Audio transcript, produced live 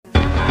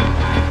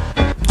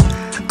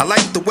I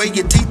like the way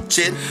you teach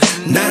it,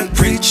 not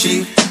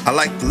preachy. I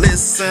like to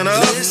listen up.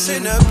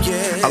 Listen up,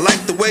 yeah. I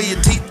like the way you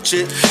teach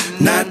it,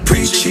 not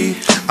preachy.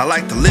 I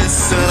like to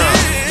listen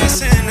up.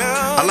 Listen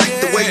up, I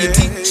like the way you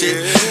teach it,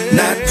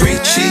 not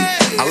preachy.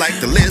 I like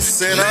to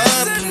listen up.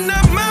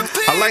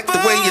 I like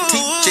the way you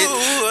teach it,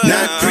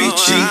 not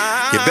preachy.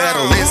 You better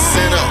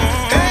listen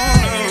up.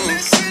 Hey,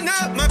 listen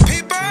up, my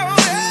people.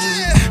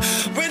 Hey,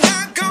 we're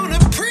not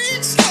gonna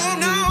preach, oh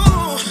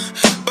no,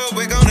 but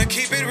we're gonna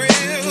keep it real.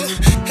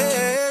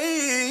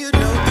 Hey, you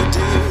know the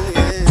deal,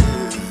 yeah.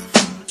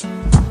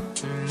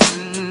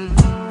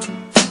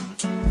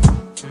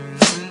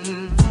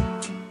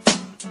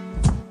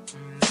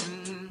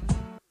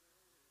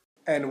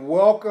 And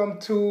welcome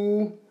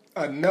to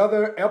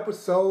another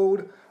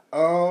episode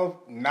of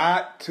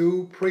Not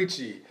Too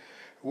Preachy,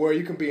 where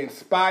you can be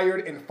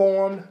inspired,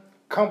 informed,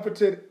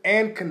 comforted,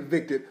 and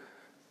convicted,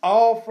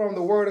 all from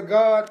the Word of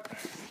God,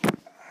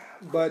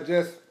 but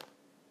just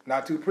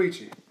not too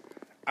preachy.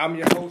 I'm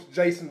your host,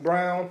 Jason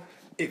Brown.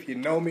 If you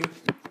know me,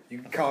 you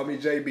can call me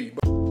JB.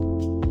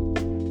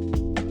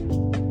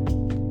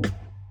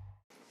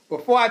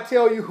 Before I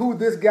tell you who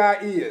this guy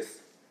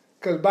is,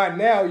 because by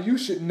now you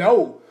should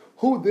know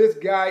who this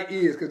guy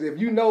is, because if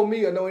you know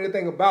me or know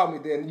anything about me,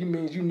 then you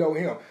means you know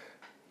him.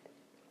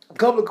 A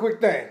couple of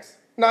quick things.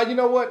 Now, you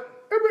know what?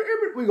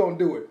 We're going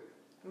to do it.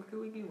 What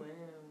can we do?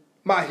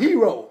 My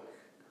hero,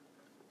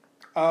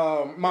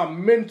 my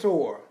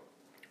mentor,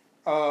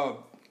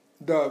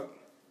 the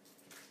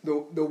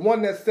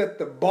one that set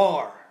the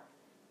bar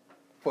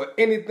for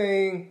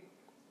anything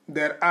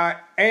that I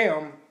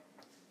am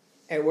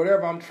and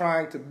whatever I'm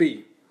trying to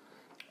be.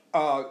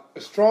 The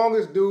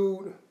strongest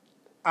dude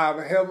I've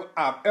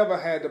ever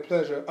had the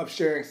pleasure of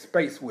sharing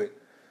space with.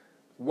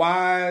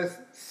 Wise,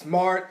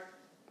 smart,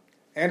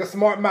 and a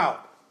smart mouth.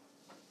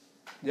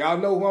 Y'all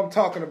know who I'm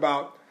talking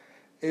about.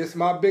 It's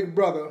my big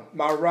brother,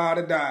 my ride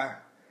or die,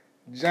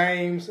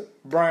 James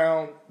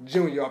Brown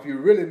Jr. If you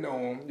really know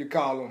him, you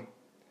call him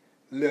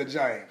Lil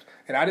James.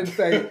 And I didn't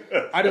say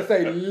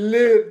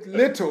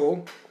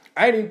little.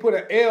 I ain't even put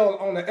an L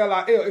on the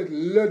L-I-L. It's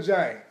Lil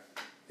James.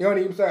 You don't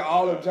even say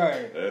Olive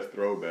James. That's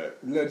throwback.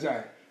 Lil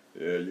James.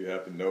 Yeah, you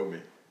have to know me.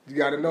 You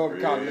got to know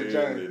him, call him Lil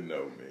James. Really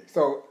know me.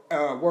 So,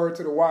 word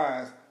to the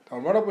wise.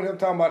 Don't run up with him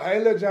talking about, hey,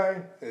 Lil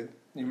James.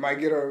 You might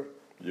get her.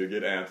 You'll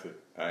get answered.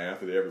 I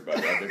answered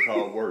everybody. I've been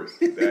called worse.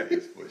 That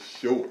is for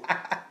sure.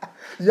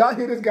 Y'all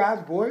hear this guy's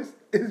voice?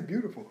 It's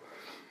beautiful.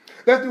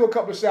 Let's do a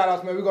couple of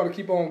shout-outs, man. We're going to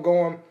keep on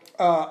going.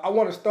 I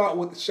want to start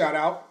with the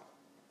shout-out.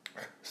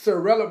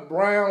 Sorella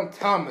Brown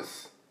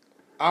Thomas,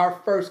 our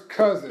first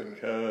cousin.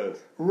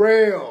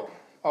 Rel,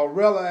 or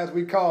Rella as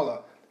we call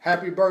her.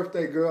 Happy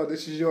birthday, girl.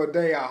 This is your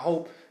day. I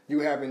hope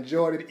you have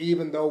enjoyed it,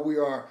 even though we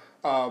are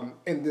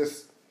in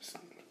this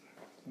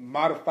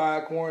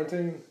modified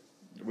quarantine.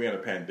 We're in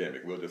a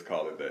pandemic. We'll just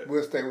call it that.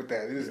 We'll stay with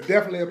that. It is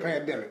definitely a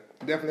pandemic.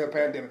 Definitely a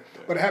pandemic.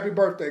 Yeah. But happy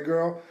birthday,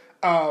 girl.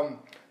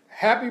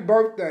 Happy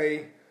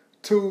birthday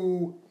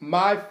to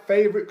my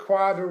favorite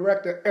choir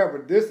director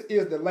ever. This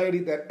is the lady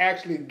that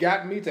actually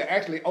got me to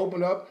actually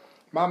open up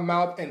my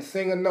mouth and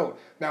sing a note.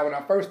 Now, when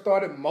I first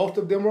started, most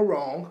of them were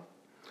wrong.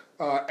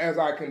 As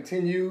I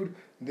continued,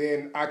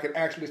 then I could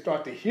actually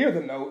start to hear the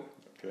note.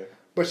 Okay.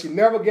 But she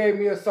never gave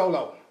me a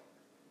solo.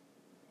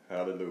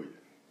 Hallelujah.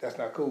 That's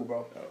not cool,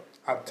 bro. No.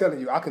 I'm telling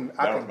you, I can.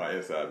 That was my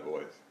inside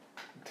voice.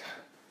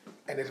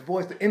 And his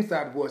voice, the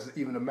inside voice is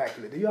even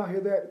immaculate. Do y'all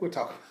hear that? We'll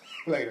talk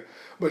later.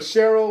 But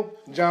Cheryl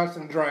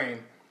Johnson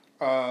Drain,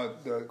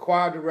 the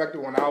choir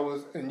director when I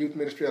was in youth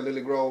ministry at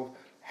Lily Grove,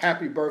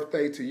 happy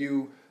birthday to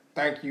you.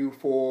 Thank you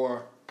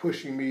for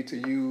pushing me to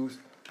use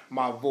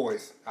my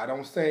voice. I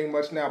don't sing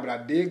much now, but I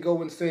did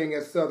go and sing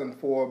at Southern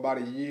for about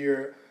a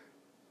year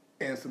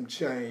and some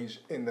change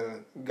in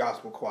the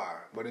gospel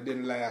choir, but it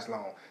didn't last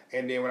long.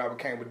 And then when I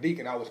became a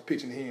deacon, I was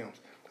pitching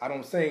hymns. I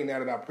don't sing now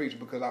that I preach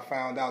because I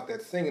found out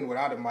that singing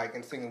without a mic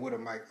and singing with a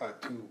mic are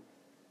two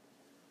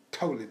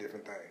totally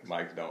different things.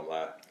 Mics don't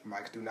lie.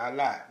 Mics do not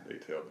lie. They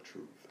tell the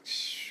truth.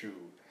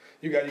 Shoot.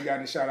 You got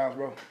any shout outs,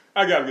 bro?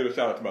 I gotta give a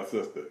shout out to my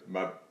sister.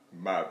 My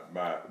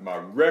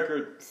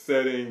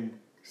record-setting,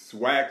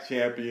 SWAC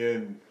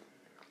champion,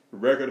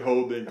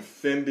 record-holding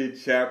Cindy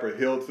Chapper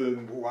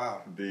Hilton.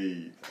 Wow.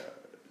 The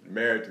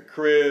married to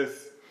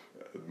Chris,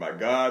 my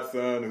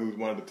godson, who's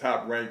one of the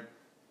top-ranked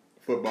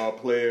football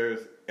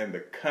players in the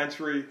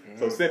country. Mm-hmm.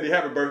 So, Cindy,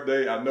 happy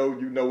birthday. I know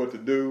you know what to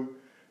do.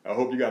 I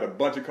hope you got a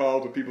bunch of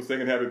calls with people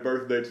singing happy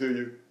birthday to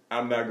you.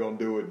 I'm not going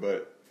to do it,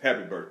 but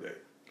happy birthday.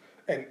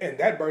 And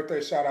that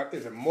birthday shout-out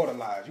is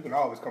immortalized. You can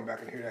always come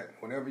back and hear that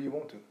whenever you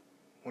want to.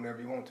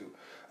 Whenever you want to.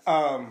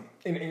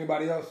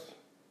 Anybody else?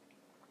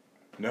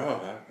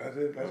 No. That's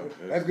it.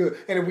 That's good.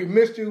 And if we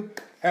missed you,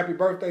 happy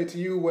birthday to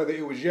you, whether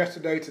it was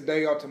yesterday,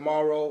 today, or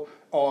tomorrow,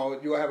 or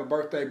you'll have a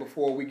birthday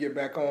before we get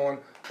back on.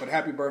 But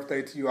happy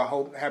birthday to you. I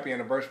hope, happy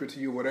anniversary to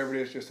you, whatever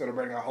it is you're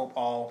celebrating. I hope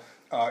all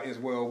is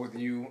well with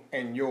you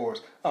and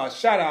yours.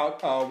 Shout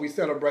out, we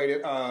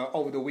celebrated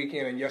over the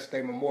weekend and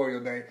yesterday, Memorial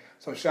Day.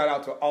 So shout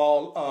out to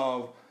all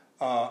of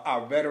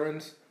our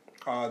veterans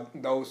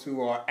those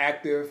who are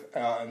active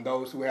and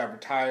those who have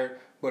retired.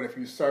 But if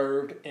you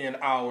served in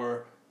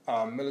our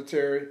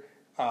military,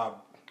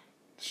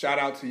 shout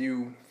out to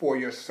you for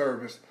your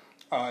service,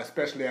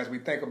 especially as we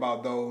think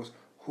about those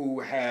who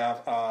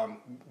have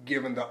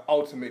given the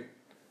ultimate,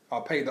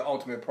 paid the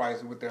ultimate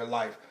price with their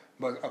life.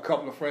 But a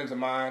couple of friends of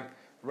mine,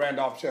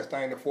 Randolph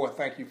Chastain IV,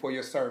 thank you for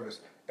your service.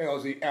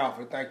 LZ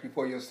Alfred, thank you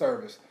for your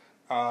service.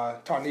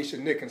 Tarnisha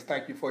Nickens,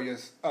 thank you for your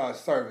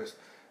service.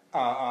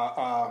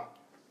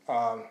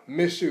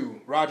 Miss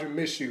you, Roger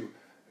Miss you,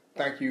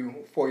 thank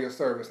you for your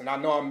service. And I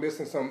know I'm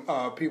missing some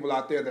people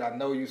out there that I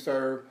know you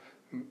serve,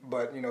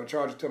 but, you know,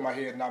 charge it to my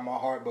head, not my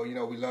heart, but, you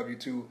know, we love you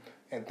too,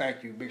 and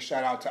thank you. Big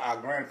shout out to our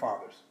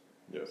grandfathers.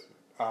 Yes.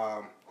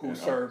 Who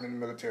served in the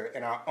military,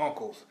 and our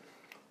uncles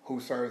who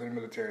served in the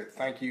military.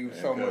 Thank you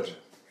so much.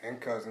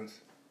 And cousins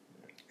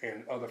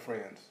and other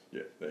friends.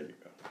 Yeah, there you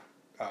go.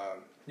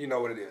 You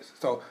know what it is.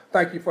 So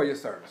thank you for your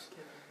service.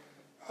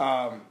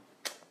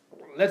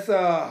 Let's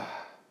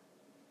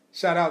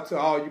shout out to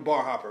all you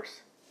bar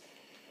hoppers.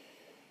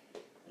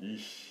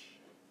 Yeesh.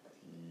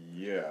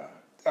 Yeah.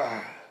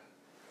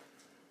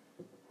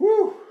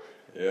 Whew.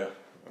 Yeah.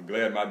 I'm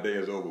glad my day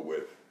is over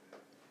with.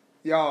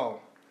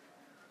 Y'all,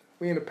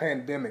 we in a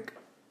pandemic.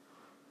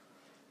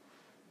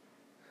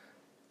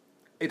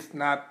 It's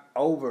not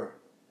over.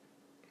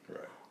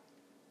 Right.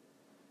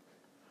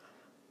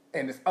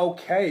 And it's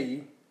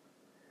okay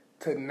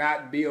to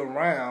not be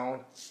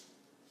around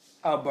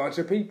a bunch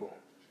of people.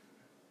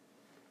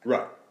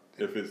 Right.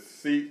 If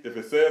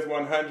it says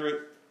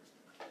 100,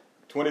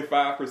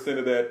 25%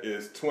 of that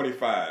is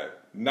 25,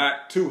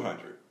 not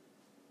 200.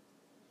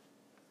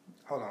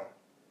 Hold on.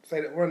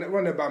 Say that.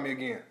 Run that by me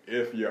again.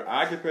 If your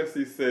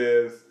occupancy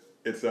says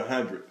it's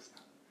 100,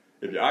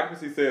 if your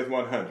occupancy says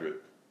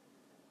 100,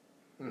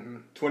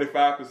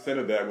 25%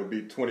 of that would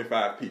be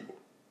 25 people.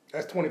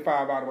 That's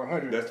 25 out of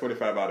 100. That's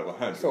 25 out of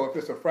 100. So if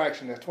it's a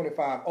fraction, that's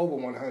 25 over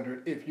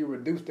 100. If you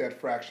reduce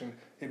that fraction,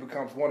 it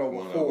becomes 1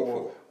 over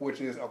 4, which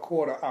is a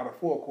quarter out of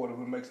 4 quarters,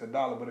 which makes $1.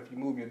 But if you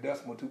move your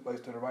decimal 2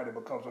 places to the right, it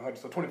becomes 100.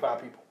 So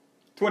 25 people.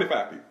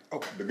 25 people.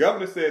 Okay. The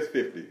governor says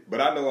 50, but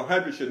I know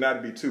 100 should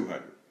not be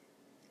 200.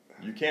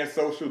 You can't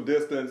social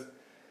distance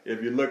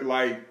if you look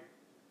like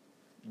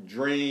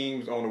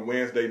Dreams on a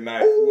Wednesday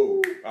night.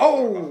 Ooh,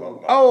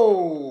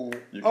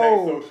 you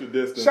can't social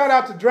distance. Shout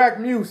out to Drac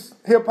Muse,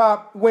 Hip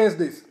Hop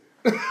Wednesdays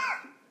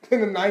in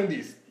the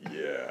 90s.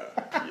 Yeah.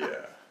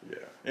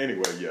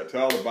 Anyway, to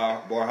all the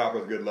bar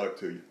hoppers, good luck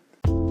to you.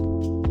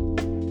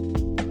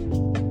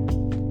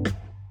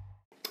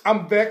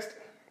 I'm vexed.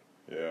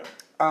 Yeah.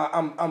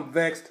 I'm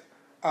vexed.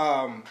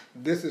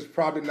 This is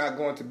probably not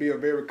going to be a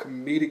very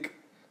comedic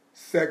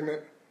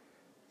segment.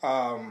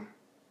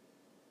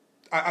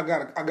 I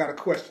got a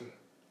question.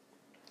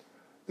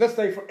 Let's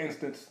say, for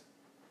instance,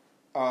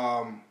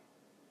 I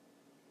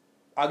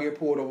get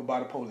pulled over by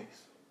the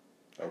police.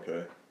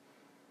 Okay.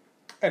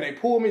 And they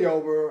pulled me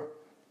over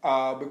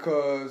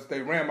because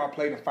they ran my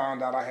plate and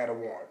found out I had a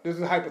warrant. This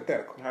is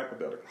hypothetical.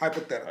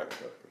 Hypothetical.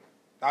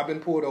 I've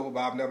been pulled over, but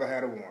I've never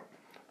had a warrant.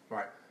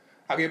 Right.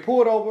 I get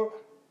pulled over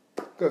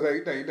because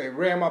they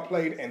ran my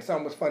plate and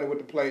something was funny with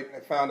the plate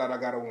and they found out I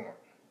got a warrant.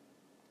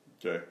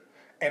 Okay.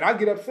 And I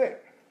get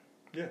upset.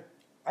 Yeah.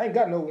 I ain't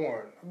got no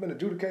warrant. I've been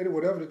adjudicated,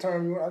 whatever the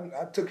term you want.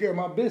 I took care of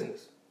my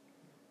business.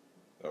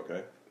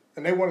 Okay.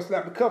 And they want to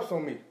slap the cuffs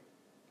on me.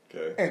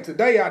 Okay. And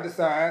today I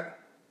decide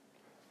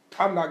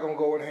I'm not going to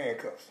go in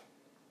handcuffs.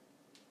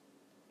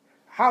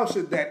 How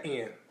should that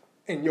end,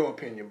 in your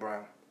opinion,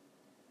 Brown?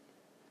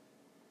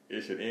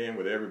 It should end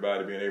with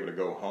everybody being able to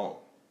go home.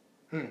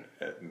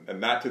 And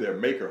not to their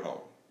maker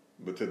home,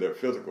 but to their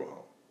physical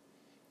home.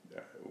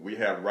 We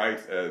have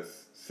rights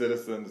as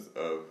citizens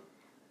of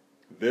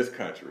this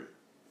country.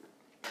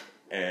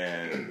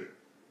 And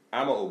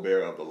I'm an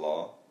obeyer of the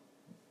law.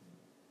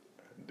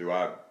 Do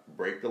I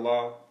break the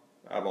law?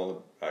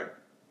 The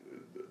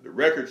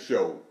records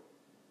show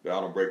that I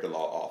don't break the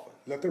law often.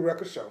 Let the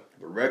record show.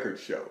 The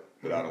records show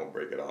that I don't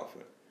break it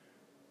often.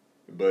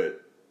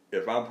 But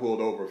if I'm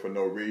pulled over for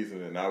no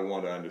reason and I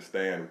want to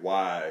understand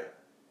why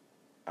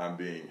I'm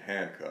being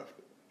handcuffed,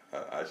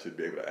 I should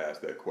be able to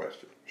ask that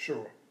question.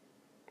 Sure.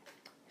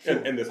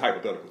 In this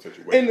hypothetical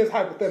situation. In this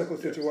hypothetical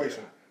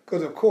situation.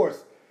 Because, of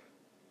course,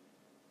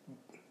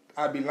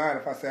 I'd be lying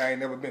if I say I ain't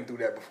never been through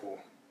that before.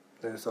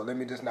 So let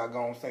me just not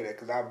go and say that.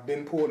 Because I've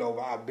been pulled over,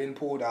 I've been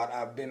pulled out,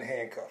 I've been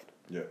handcuffed.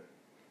 Yeah.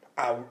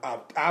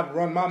 I've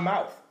run my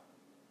mouth.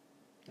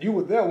 You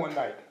were there one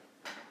night.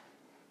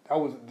 That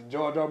was the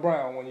George R.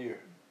 Brown one year.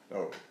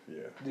 Oh,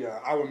 yeah. Yeah,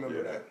 I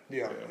remember that.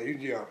 Yeah.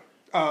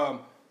 Yeah.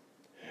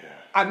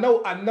 I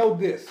know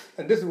this,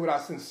 and this is what I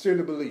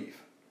sincerely believe.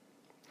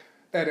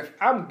 That if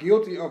I'm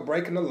guilty of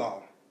breaking the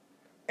law,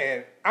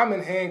 and I'm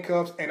in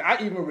handcuffs, and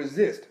I even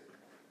resist,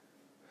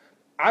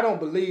 I don't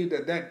believe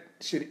that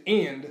should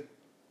end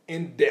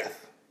in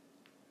death.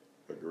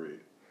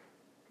 Agreed.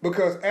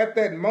 Because at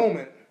that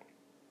moment,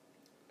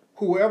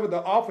 whoever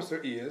the officer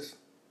is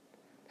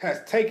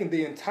has taken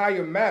the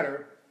entire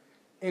matter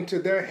into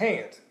their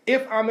hands.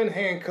 If I'm in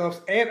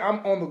handcuffs and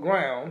I'm on the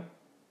ground,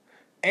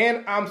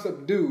 and I'm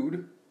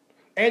subdued,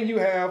 and you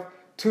have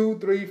 2,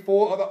 3,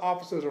 4 other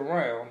officers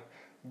around,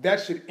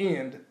 that should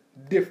end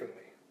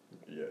differently.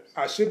 Yes.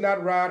 I should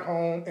not ride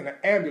home in an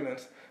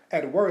ambulance.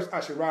 At worst,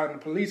 I should ride in a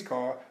police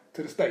car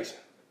to the station.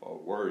 Or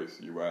worse,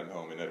 you riding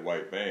home in that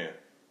white van.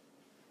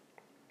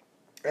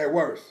 At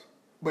worst.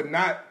 But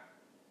not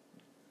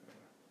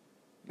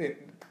not in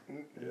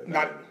the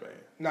van.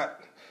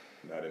 Not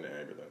in the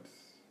ambulance.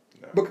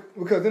 No.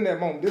 Because in that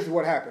moment, this is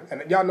what happened.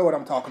 And y'all know what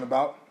I'm talking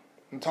about.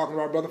 I'm talking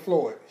about Brother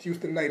Floyd,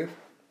 Houston native,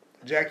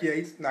 Jack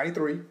Yates,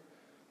 93.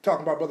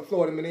 Talking about Brother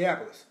Floyd in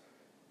Minneapolis.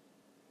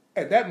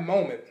 At that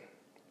moment,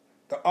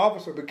 the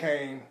officer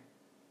became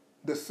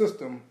the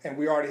system, and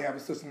we already have a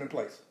system in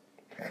place.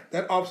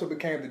 That officer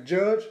became the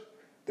judge,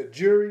 the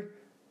jury,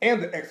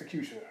 and the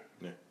executioner.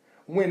 Yeah.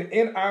 When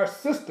in our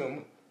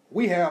system,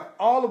 we have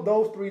all of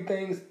those three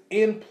things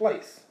in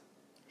place.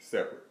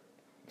 Separate.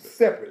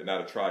 Separate.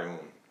 Not a triune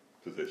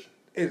position.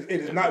 It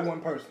is not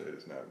one person. It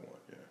is not one,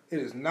 yeah. It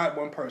is not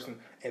one person.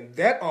 And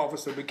that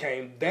officer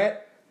became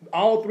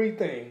all three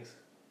things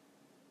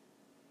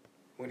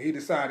when he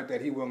decided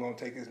that he wasn't going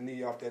to take his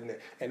knee off that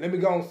neck. And let me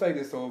go and say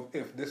this, so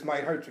if this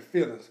might hurt your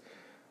feelings.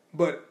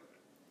 But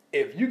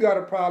if you got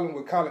a problem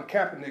with Colin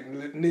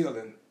Kaepernick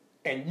kneeling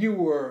and you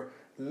were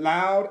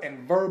loud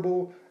and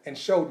verbal and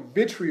showed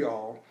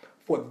vitriol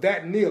for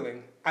that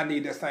kneeling, I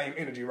need that same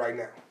energy right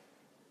now.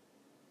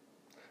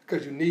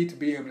 Because you need to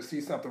be able to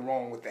see something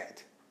wrong with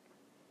that.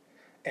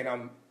 And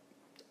I'm,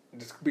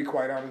 just be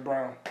quite honest,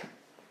 Brown,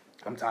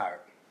 I'm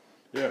tired.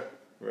 Yeah.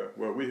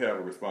 Well, we have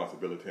a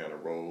responsibility and a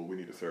role. We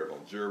need to serve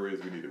on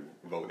juries. We need to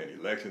vote in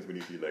elections. We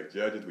need to elect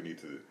judges. We need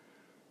to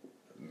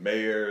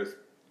mayors.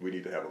 We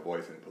need to have a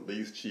voice in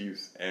police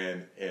chiefs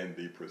and in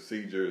the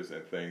procedures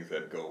and things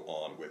that go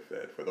on with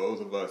that. For those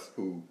of us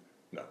who,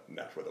 no,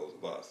 not for those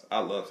of us. I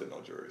love sitting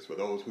on juries. For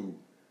those who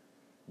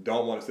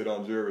don't want to sit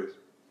on juries,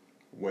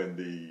 when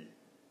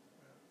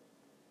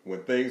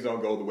things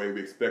don't go the way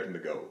we expect them to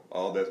go,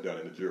 all that's done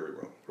in the jury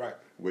room. Right.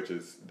 Which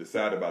is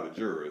decided by the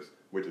jurors,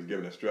 which is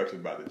given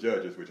instructions by the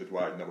judges, which is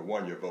why, number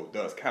one, your vote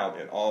does count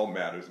in all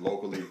matters,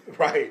 locally,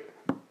 right,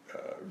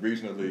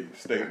 regionally,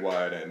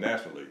 statewide, and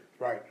nationally.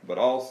 Right. But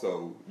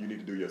also, you need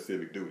to do your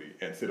civic duty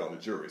and sit on the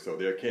jury. So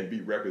there can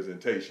be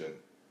representation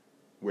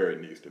where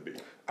it needs to be.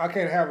 I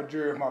can't have a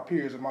jury if my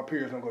peers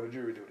don't go to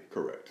jury duty.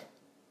 Correct.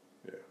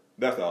 Yeah.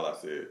 That's all I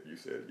said. You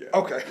said, yeah.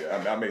 Okay.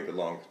 Yeah, I made the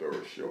long story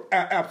short.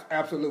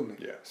 Absolutely.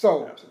 Yeah.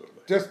 So, absolutely.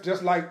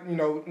 Just like,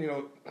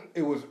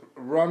 it was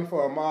run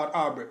for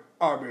Ahmaud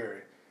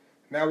Arbery.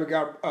 Now we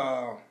got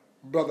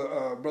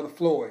Brother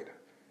Floyd.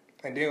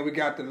 And then we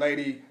got the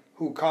lady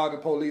who called the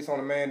police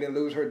on a man, didn't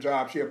lose her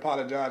job. She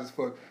apologizes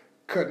for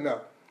cutting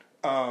up.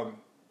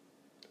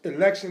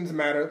 Elections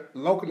matter.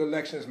 Local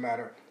elections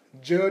matter.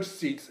 Judge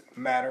seats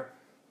matter.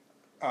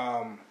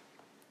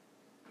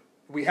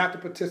 We have to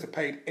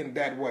participate in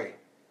that way.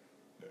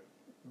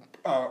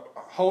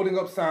 Holding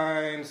up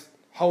signs,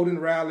 holding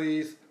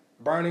rallies,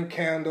 burning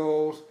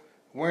candles,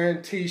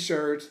 wearing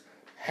T-shirts,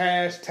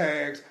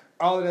 hashtags,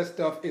 all of that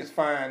stuff is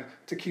fine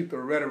to keep the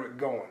rhetoric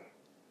going.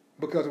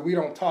 Because if we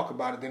don't talk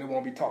about it, then it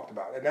won't be talked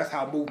about. And that's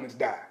how movements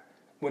die,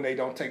 when they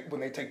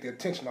take the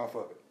attention off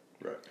of it.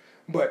 Right.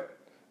 But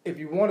if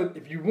you want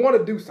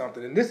to do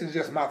something, and this is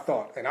just my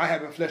thought, and I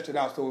haven't fleshed it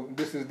out, so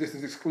this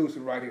is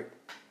exclusive right here.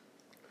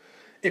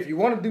 If you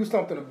want to do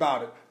something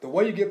about it, the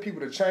way you get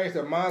people to change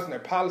their minds and their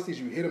policies,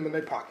 you hit them in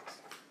their pockets.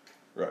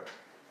 Right.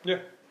 Yeah.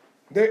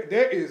 There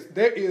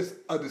is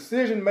a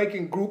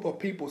decision-making group of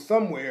people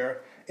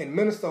somewhere in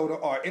Minnesota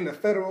or in the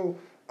federal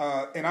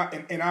in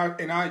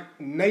our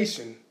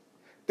nation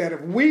that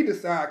if we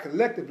decide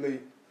collectively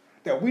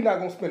that we're not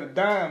going to spend a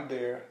dime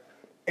there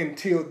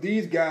until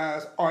these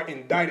guys are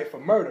indicted for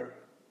murder,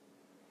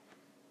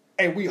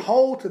 and we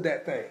hold to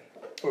that thing.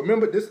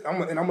 Remember this, I'm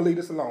gonna leave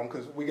this alone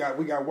because we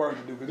got work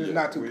to do because it's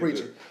not too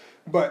preachy.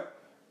 But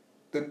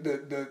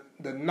the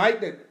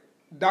night that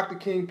Dr.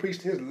 King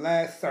preached his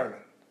last sermon,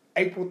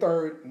 April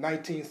 3rd,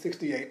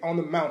 1968, on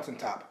the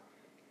mountaintop,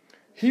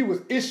 he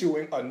was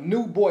issuing a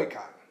new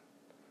boycott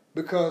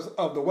because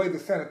of the way the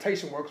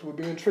sanitation workers were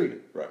being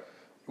treated. Right.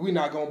 We're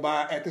not gonna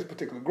buy at this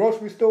particular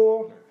grocery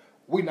store.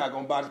 We're not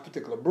gonna buy this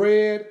particular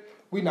bread.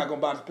 We're not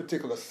gonna buy this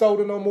particular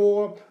soda no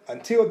more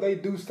until they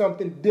do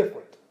something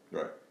different.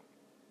 Right.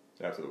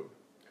 Absolutely.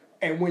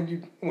 And when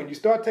you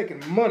start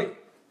taking money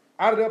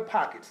out of their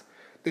pockets,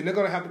 then they're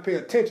going to have to pay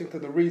attention to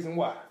the reason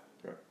why.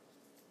 Right.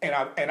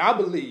 And I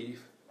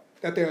believe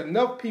that there are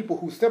enough people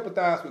who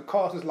sympathize with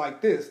causes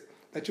like this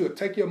that you'll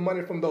take your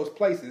money from those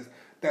places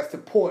that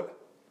support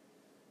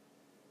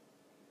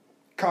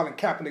Colin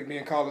Kaepernick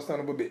being called a son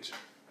of a bitch.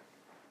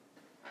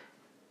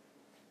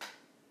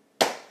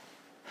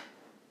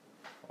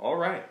 All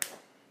right.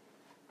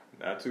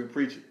 Not too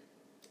preachy.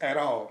 At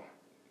all.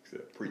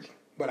 Except preaching.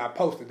 But I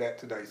posted that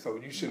today, so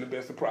you shouldn't have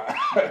been surprised.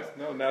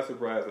 No, not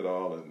surprised at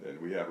all,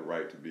 and we have a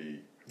right to be...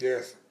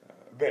 Yes,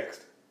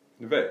 vexed.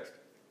 Vexed.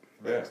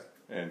 Yeah.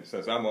 And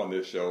since I'm on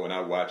this show and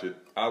I watch it,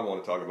 I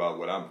want to talk about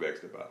what I'm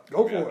vexed about.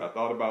 Go for it. I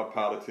thought about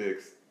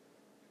politics,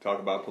 talk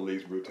about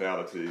police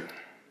brutality,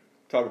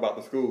 talk about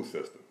the school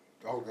system.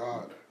 Oh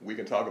God. We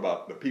can talk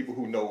about the people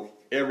who know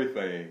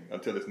everything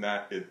until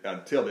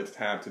it's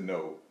time to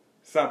know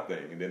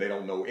something, and then they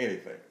don't know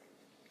anything.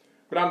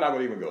 But I'm not going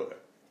to even go there.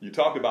 You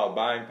talked about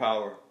buying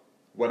power.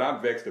 What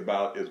I'm vexed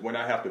about is when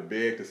I have to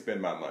beg to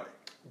spend my money.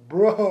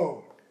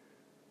 Bro.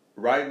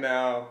 Right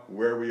now,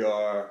 where we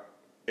are,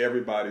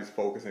 everybody's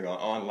focusing on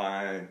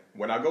online.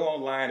 When I go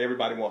online,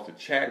 everybody wants to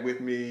chat with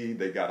me.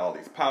 They got all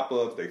these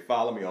pop-ups. They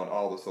follow me on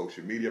all the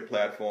social media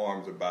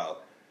platforms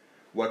about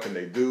what can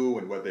they do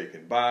and what they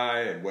can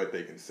buy and what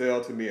they can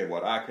sell to me and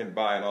what I can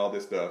buy and all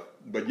this stuff.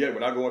 But yet,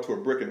 when I go into a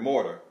brick and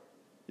mortar,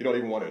 you don't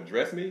even want to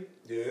address me.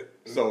 Yeah.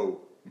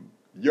 So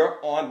your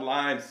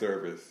online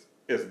service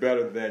is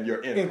better than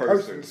your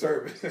in-person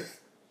service.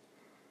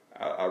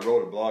 I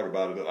wrote a blog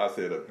about it. I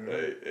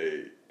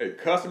said a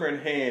customer in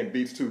hand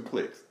beats 2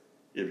 clicks.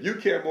 If you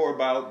care more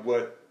about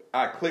what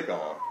I click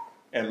on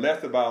and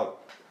less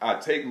about I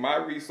take my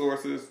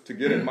resources to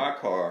get in my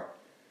car,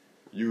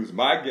 use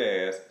my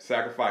gas,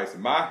 sacrifice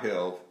my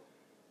health,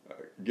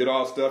 get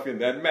all stuff in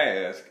that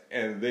mask,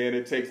 and then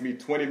it takes me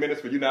 20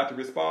 minutes for you not to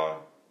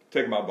respond,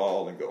 take my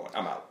ball and go.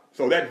 I'm out.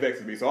 So that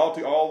vexes me. So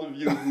all of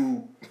you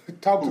who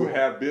who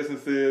have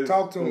businesses,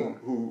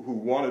 who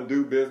want to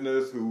do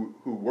business, who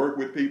work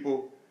with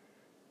people,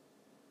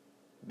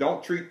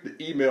 don't treat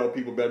the email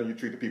people better than you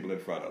treat the people in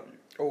front of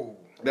you. Oh.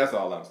 That's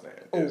all I'm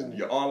saying.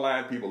 Your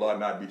online people ought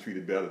not be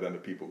treated better than the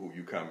people who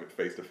you come with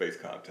face-to-face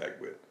contact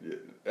with.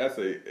 That's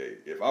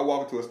if I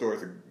walk into a store,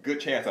 it's a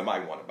good chance I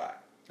might want to buy.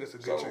 It's a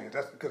good chance.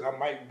 That's because I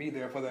might be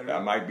there for that reason. I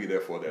might be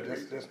there for that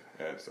reason.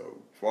 And so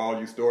for all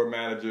you store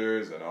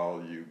managers and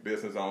all you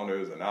business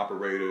owners and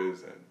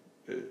operators,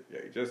 and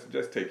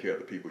just take care of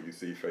the people you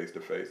see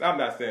face-to-face. I'm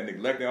not saying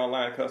neglect the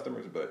online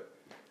customers, but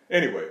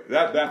anyway,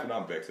 that's what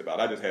I'm vexed about.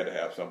 I just had to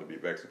have something to be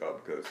vexed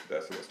about because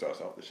that's what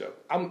starts off the show.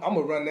 I'm going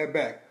to run that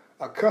back.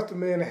 A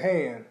customer in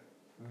hand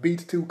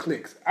beats 2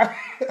 clicks. I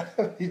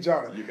need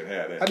y'all. You can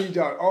have that. I need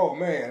y'all. Oh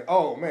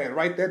man.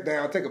 Write that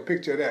down. Take a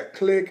picture of that.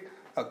 Click.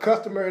 A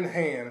customer in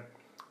hand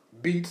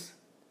beats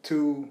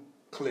 2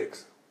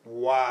 clicks.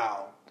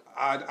 Wow.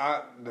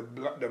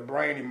 The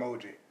brain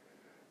emoji.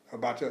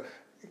 About your.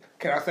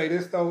 Can I say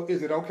this though?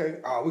 Is it okay?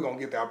 Oh, we're gonna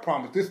get there. I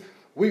promise. This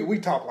we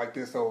talk like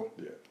this, so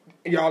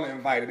y'all are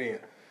invited in.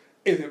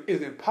 Is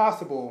it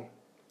possible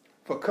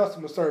for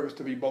customer service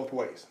to be both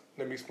ways?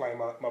 Let me explain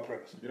my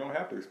premise. You don't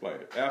have to explain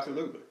it.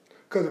 Absolutely.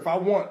 Because if I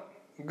want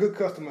good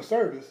customer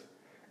service,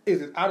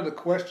 is it out of the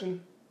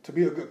question to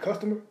be a good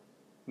customer?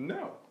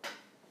 No.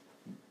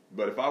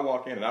 But if I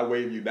walk in and I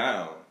wave you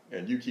down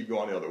and you keep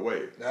going the other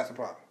way, that's a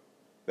problem.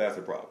 That's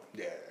a problem.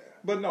 Yeah.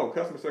 But no,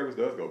 customer service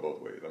does go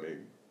both ways. I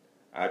mean,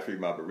 I treat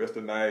my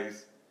barista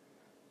nice.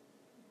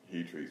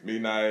 He treats me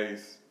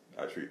nice.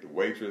 I treat the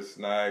waitress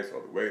nice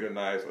or the waiter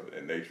nice,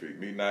 and they treat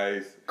me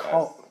nice.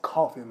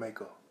 Coffee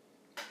maker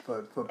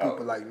for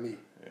people like me.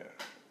 Yeah.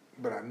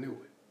 But I knew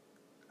it.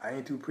 I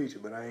ain't too preachy,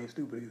 but I ain't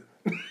stupid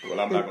either. Well,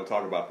 I'm not going to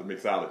talk about the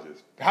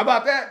mixologist. How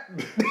about that?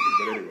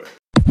 But anyway.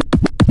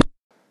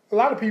 A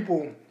lot of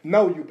people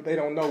know you, but they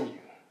don't know you.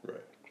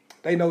 Right.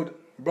 They know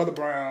Brother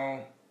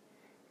Brown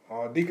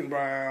or Deacon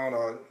Brown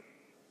or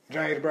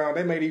James Brown.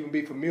 They may even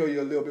be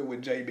familiar a little bit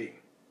with JB.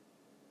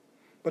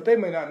 But they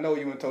may not know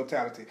you in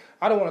totality.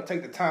 I don't want to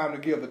take the time to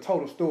give the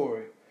total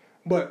story,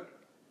 but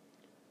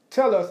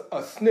tell us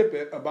a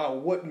snippet about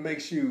what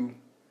makes you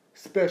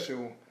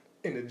special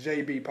in the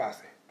JB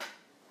posse.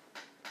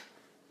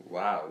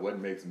 Wow, what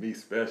makes me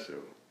special?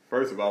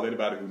 First of all,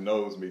 anybody who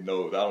knows me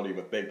knows I don't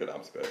even think that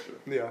I'm special.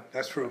 Yeah,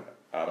 that's true.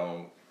 I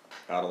don't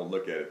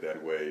look at it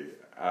that way.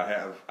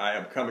 I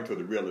am coming to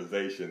the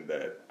realization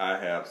that I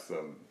have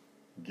some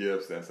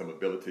gifts and some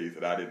abilities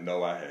that I didn't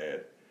know I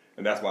had.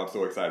 And that's why I'm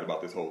so excited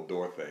about this whole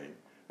door thing.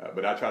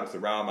 But I try to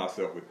surround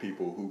myself with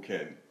people who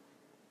can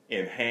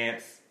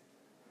enhance,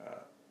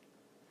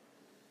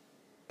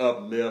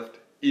 uplift,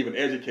 even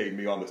educate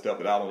me on the stuff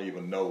that I don't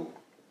even know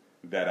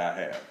that I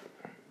have.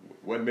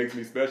 What makes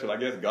me special? I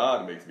guess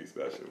God makes me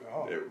special.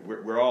 Oh.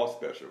 We're all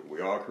special.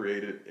 We're all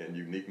created in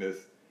uniqueness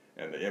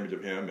and the image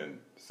of Him, and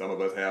some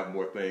of us have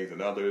more things than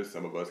others.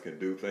 Some of us can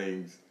do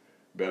things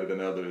better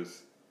than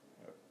others.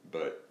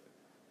 But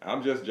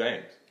I'm just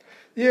James.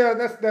 Yeah,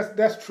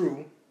 that's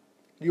true.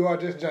 You are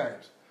just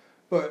James.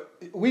 But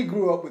we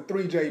grew up with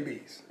 3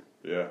 JBs.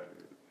 Yeah.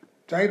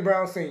 James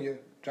Brown Sr.,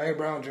 James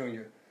Brown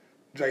Jr.,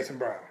 Jason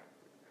Brown.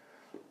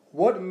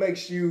 What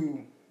makes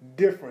you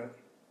different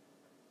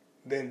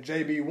than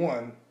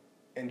JB1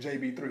 and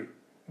JB3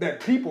 that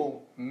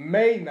people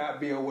may not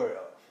be aware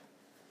of?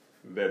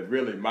 That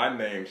really my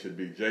name should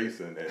be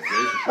Jason and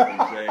Jason should be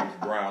James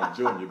Brown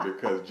Jr.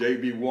 because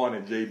JB1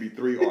 and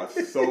JB3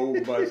 are so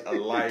much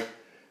alike,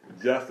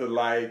 just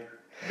alike.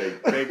 They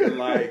think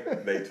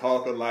alike, they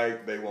talk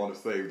alike, they want to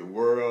save the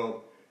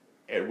world.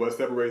 And what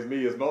separates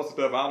me is most of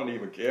the stuff I don't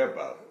even care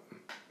about.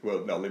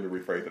 Well, no, let me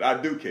rephrase it.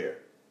 I do care.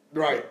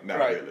 Right. Not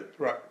right, really.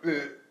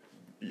 Right.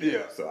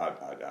 Yeah. So I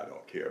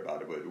don't care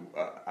about it.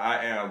 But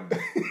I am,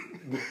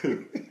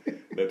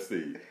 let's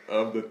see,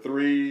 of the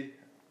 3,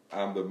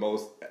 I'm the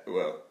most,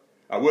 well,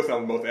 I would say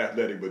I'm the most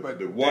athletic, but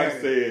the one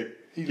said,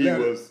 He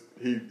did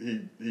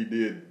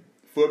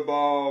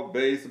football,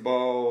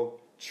 baseball,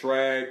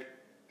 track,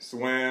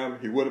 swam.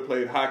 He would have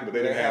played hockey, but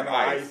they didn't have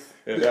ice.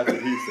 And that's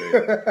what he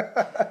said.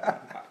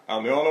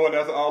 I'm the only one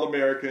that's an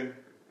All-American.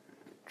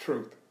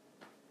 Truth.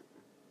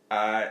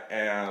 I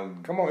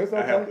am. Come on, it's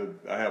okay.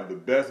 I have the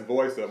best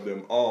voice of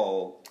them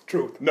all.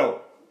 Truth.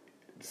 No,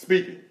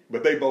 speaking,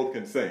 but they both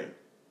can sing.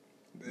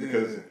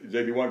 Because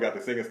JB1 got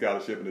the singing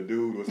scholarship, and the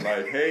dude was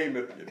like, "Hey," and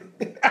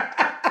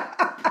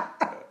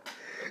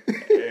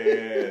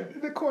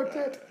the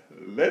quartet.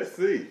 Let's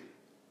see.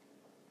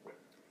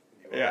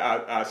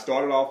 Yeah, I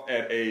started off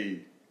at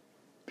a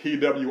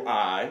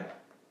PWI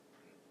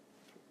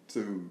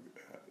to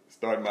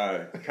start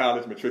my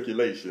college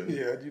matriculation.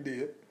 Yeah, you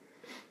did.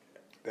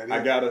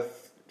 I was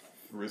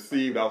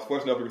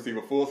fortunate enough to receive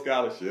a full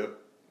scholarship.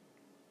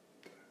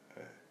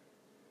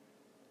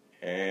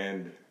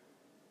 And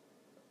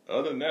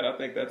other than that, I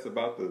think that's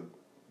about the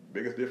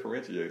biggest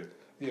differentiator.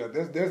 Yeah,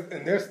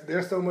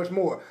 there's so much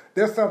more.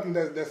 There's something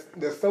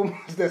there's so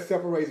much that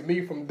separates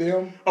me from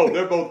them. Oh,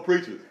 they're both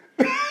preachers.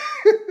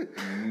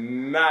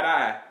 Not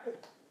I.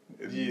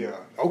 Yeah.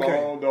 Okay.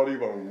 Phone don't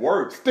even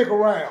work. Stick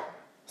around.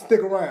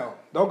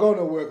 Don't go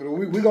nowhere, because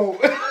we gonna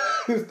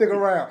stick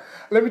around.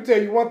 Let me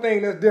tell you one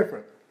thing that's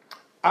different.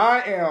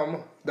 I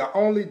am the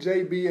only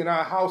JB in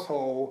our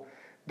household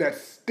that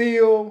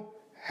still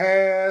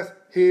has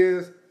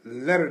his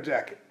letter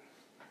jacket.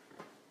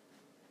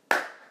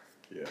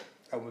 Yeah.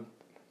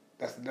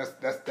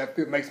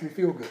 That makes me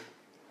feel good.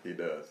 He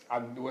does. I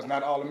was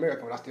not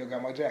All-American, but I still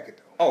got my jacket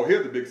though. Oh,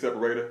 here's the big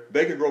separator.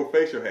 They can grow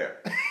facial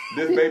hair.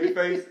 This baby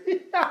face,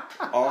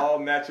 all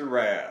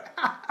natural.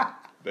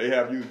 They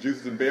have used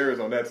juices and berries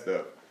on that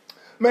stuff.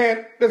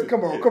 Man,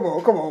 come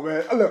on,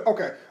 man. Look,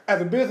 okay.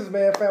 As a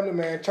businessman, family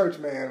man, church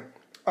man,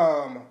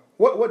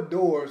 what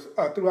doors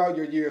throughout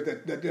your years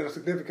that are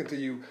significant to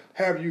you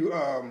have you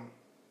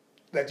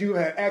that you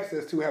had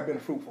access to have been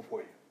fruitful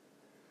for you?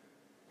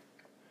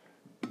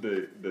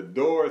 The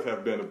doors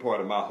have been a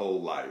part of my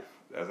whole life.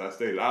 As I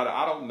stated,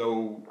 I don't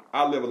know.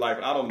 I live a life.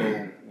 I don't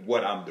know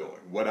what I'm doing,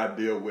 what I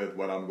deal with,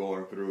 what I'm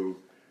going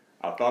through.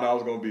 I thought I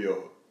was going to be a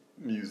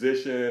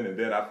musician, and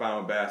then I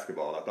found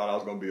basketball. I thought I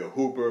was going to be a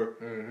hooper,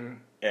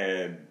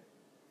 and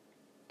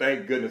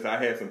thank goodness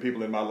I had some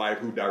people in my life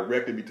who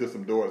directed me to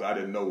some doors I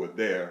didn't know were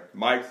there.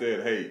 Mike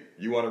said, "Hey,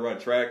 you want to run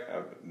track?"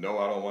 No,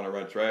 I don't want to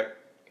run track.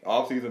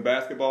 Off-season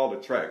basketball, the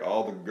track.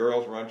 All the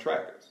girls run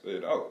track. I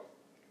said, "Oh,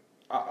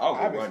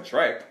 I'll go run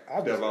track."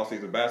 Instead of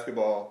off-season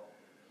basketball,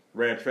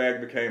 ran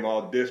track, became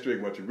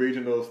all-district, went to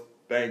regionals.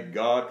 Thank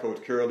God,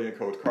 Coach Curley and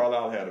Coach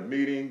Carlisle had a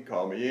meeting,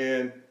 called me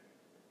in,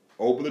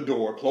 opened the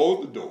door,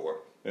 closed the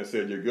door, and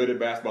said, "You're good at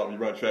basketball. If you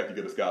run track, you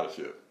get a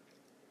scholarship."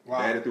 Wow.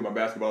 Daddy threw my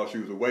basketball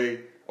shoes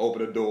away,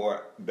 opened the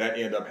door. That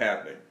ended up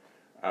happening.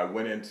 I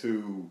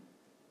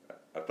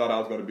thought I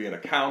was going to be an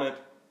accountant,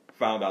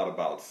 found out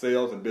about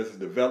sales and business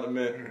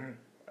development,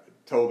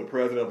 told the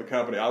president of the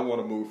company, I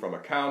want to move from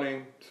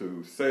accounting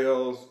to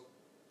sales.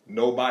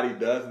 Nobody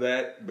does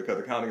that because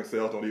accounting and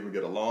sales don't even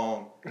get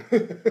along.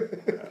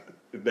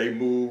 They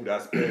moved. I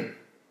spent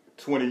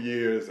 20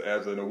 years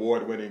as an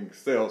award-winning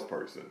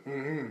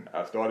salesperson.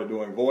 I started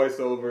doing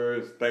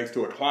voiceovers thanks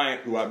to a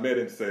client who I met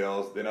in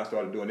sales. Then I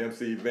started doing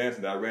MC events,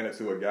 and I ran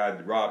into a guy,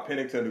 Rob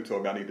Pennington, who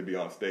told me I need to be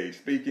on stage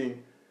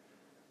speaking.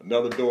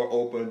 Another door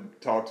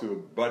opened, talked to a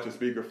bunch of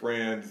speaker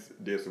friends,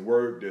 did some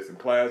work, did some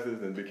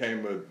classes, and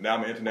now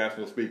I'm an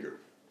international speaker.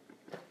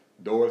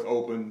 Doors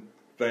open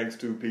thanks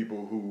to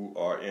people who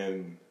are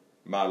in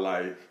my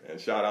life. And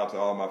shout out to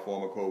all my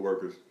former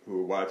co-workers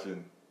who are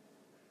watching,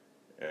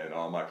 and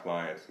all my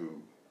clients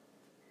who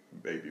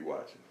may be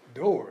watching.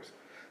 Doors.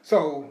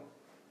 So,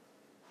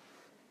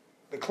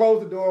 they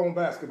closed the door on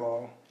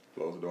basketball.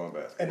 Closed the door on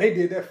basketball. And they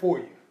did that for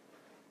you.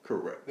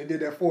 Correct. They did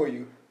that for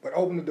you, but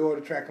open the door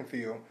to track and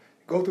field.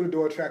 Go through the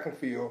door to track and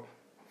field,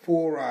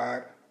 full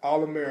ride,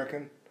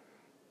 All-American,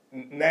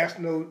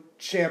 national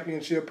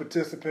championship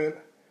participant,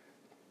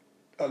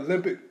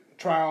 Olympic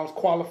trials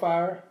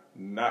qualifier.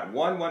 Not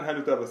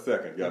 1/100th of a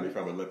second got me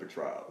from Olympic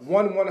trials.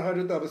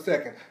 1/100th of a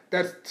second.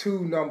 That's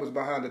 2 numbers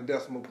behind the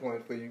decimal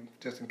point for you,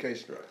 just in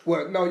case. Right.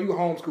 Well, no, you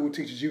homeschool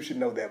teachers, you should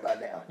know that by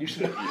now. You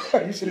should know that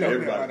by now.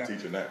 Everybody's a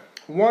teacher now.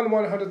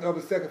 1/100th of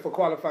a second for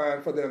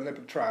qualifying for the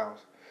Olympic trials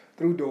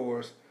through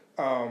doors.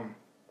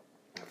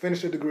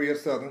 Finished a degree at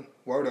Southern,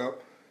 word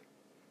up.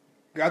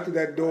 Got through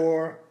that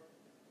door,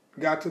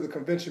 got to the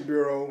convention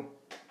bureau,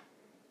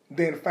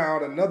 then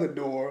found another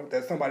door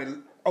that somebody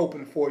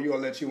opened for you or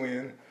let you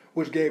in,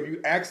 which gave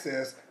you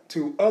access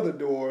to other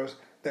doors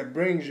that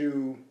brings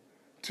you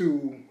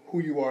to who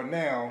you are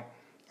now,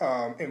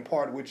 in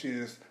part, which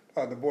is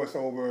the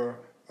voiceover,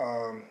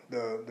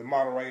 the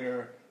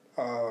moderator,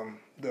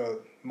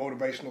 the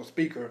motivational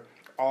speaker,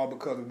 all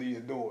because of these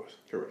doors.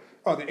 Correct.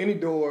 Are there any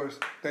doors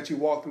that you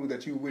walk through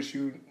that you wish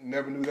you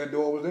never knew that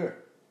door was there?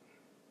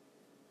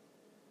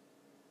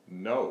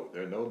 No,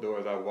 there are no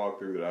doors I walked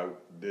through that I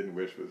didn't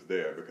wish was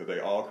there, because they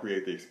all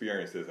create the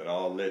experiences and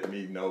all let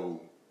me know,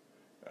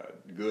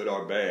 good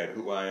or bad,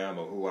 who I am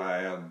or who I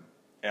am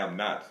am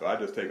not. So I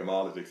just take them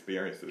all as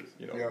experiences.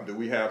 You know, Yeah. do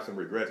we have some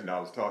regrets? And I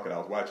was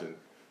watching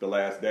The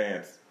Last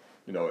Dance,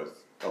 you know, as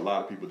a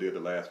lot of people did the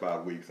last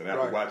 5 weeks. And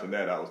after Right. watching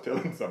that, I was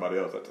telling somebody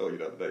else, I told you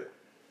the other day,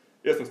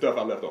 there's some stuff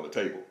I left on the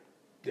table.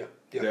 Yeah.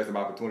 Yeah. There's some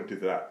opportunities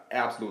that I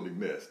absolutely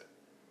missed.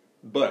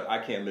 But I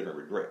can't live in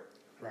regret.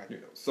 Right. You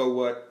know, so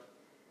what?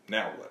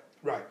 Now what?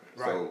 Right.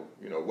 Right. So,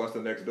 you know, what's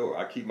the next door?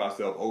 I keep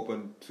myself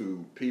open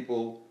to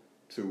people,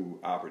 to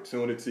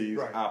opportunities,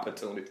 Right.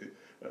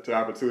 to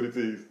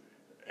opportunities,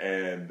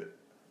 and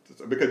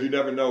because you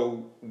never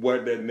know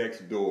what that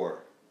next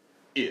door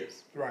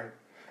is. Right.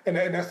 And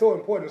that's so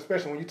important,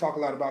 especially when you talk a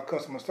lot about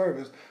customer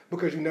service,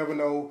 because you never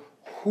know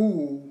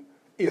who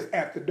is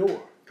at the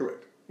door.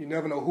 Correct. You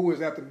never know who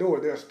is at the door.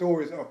 There are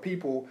stories of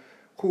people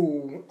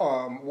who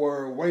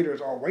were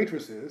waiters or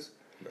waitresses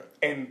Right.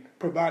 and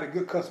provided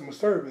good customer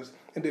service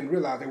and didn't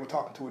realize they were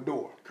talking to a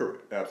door.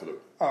 Correct.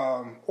 Absolutely.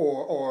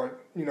 Or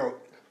you know,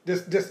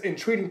 just in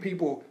treating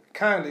people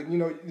kindly. You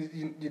know,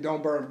 you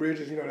don't burn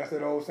bridges. You know, that's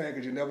that old saying,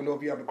 because you never know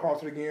if you have to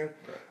cross it again.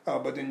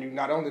 Right. But then you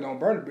not only don't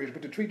burn the bridge,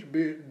 but to treat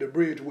the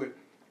bridge with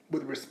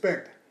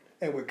respect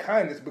and with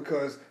kindness,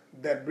 because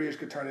that bridge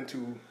could turn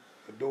into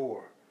a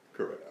door.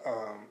 Correct.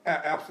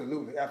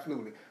 Absolutely.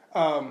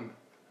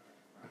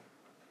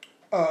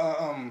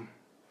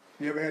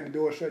 You ever had the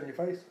door shut in your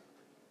face?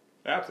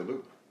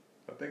 Absolutely.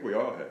 I think we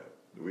all have.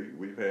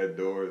 We've had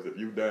doors. If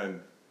you've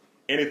done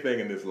anything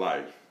in this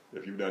life,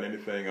 if you've done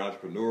anything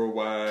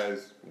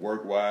entrepreneurial-wise,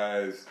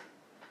 work-wise,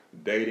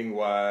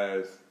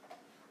 dating-wise,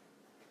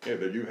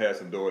 that you've had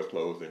some doors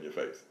closed in your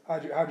face.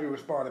 How'd you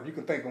respond? If you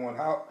can think of one,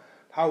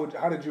 how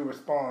did you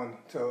respond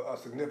to a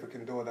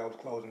significant door that was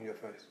closed in your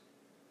face?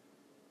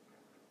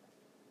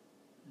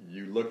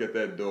 You look at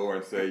that door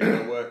and say, you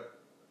know what?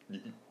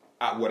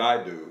 What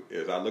I do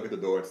is I look at the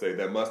door and say,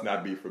 that must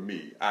not be for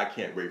me. I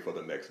can't wait for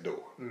the next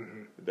door.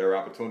 Mm-hmm. There are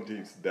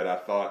opportunities that I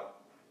thought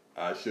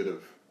I should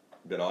have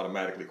been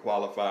automatically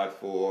qualified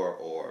for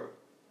or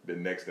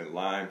been next in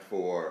line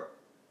for,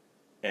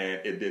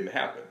 and it didn't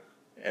happen.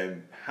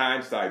 And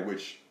hindsight,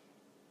 which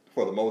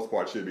for the most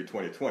part should be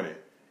 20/20,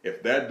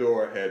 if that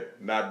door had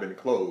not been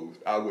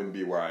closed, I wouldn't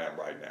be where I am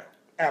right now.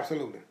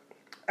 Absolutely.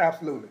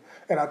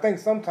 And I think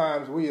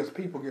sometimes we as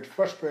people get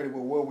frustrated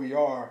with where we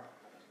are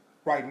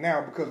right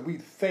now because we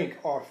think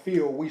or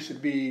feel we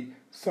should be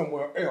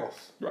somewhere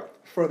else, Right.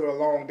 further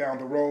along down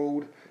the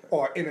road,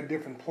 or in a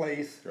different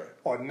place, Right.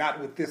 or not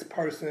with this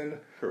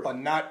person, Correct. or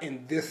not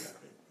in this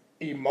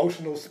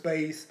emotional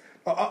space,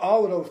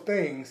 all of those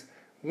things.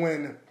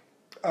 When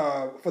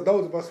for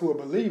those of us who are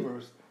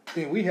believers,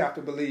 then we have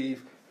to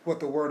believe what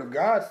the Word of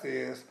God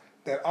says,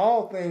 that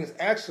all things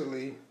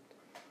actually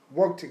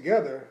work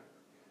together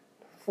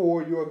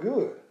for your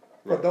good.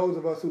 For Right. those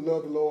of us who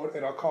love the Lord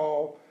and are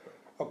called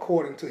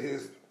according to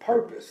His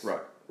purpose. Right.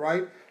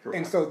 Right? Correct.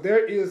 And so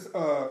there is,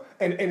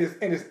 and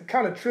it's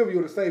kind of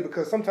trivial to say,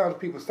 because sometimes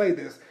people say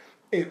this,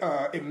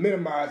 it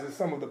minimizes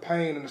some of the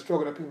pain and the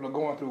struggle that people are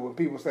going through. When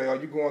people say, "Are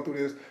you going through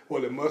this?"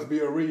 Well, it must be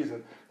a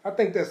reason. I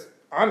think that's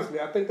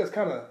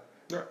kind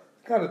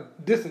of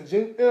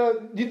disingenuous.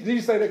 Did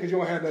you say that because you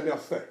don't have nothing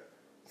else to say?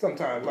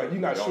 Sometimes, like, you're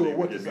not Don't sure even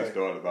what to get say. me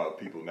started about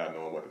people not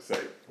knowing what to say.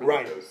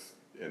 Right. Because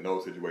in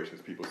those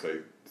situations, people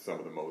say some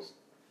of the most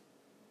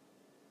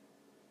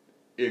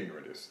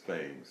ignorantest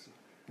things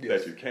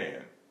Yes. that you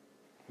can.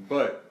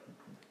 But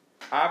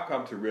I've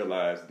come to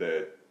realize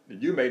that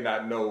you may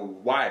not know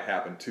why it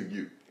happened to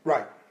you.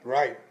 Right.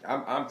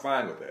 I'm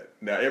fine with that.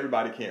 Now,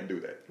 everybody can't do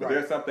that. But Right.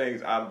 there's some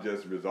things I've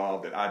just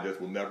resolved that I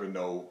just will never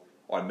know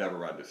or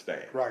never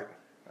understand. Right.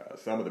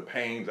 Some of the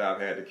pains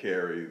I've had to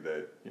carry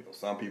that,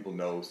 some people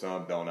know,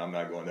 some don't. I'm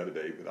not going there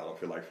today because I don't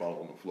feel like falling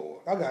on the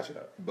floor. I got you.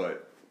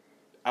 But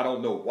I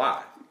don't know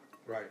why.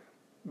 Right.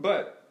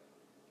 But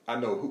I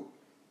know who.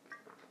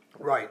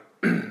 Right.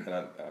 And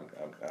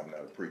I'm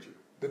not a preacher.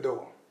 The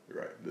door.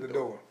 Right. The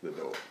door. The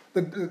door.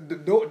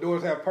 The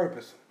doors have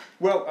purpose.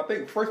 Well, I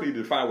think first we need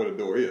to define what a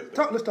door is.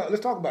 Let's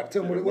talk about it.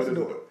 Tell me what's the is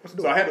a door. What's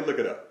the So door? I had to look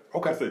it up.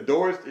 Okay. So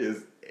doors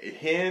is a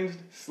hinged,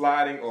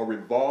 sliding, or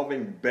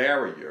revolving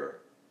barrier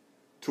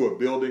to a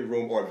building,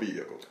 room, or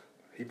vehicle.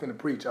 He finna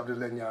preach. I'm just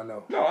letting y'all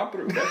know. No, I'm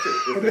through. That's it.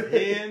 It's a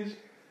hinged,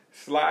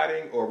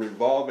 sliding, or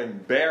revolving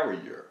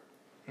barrier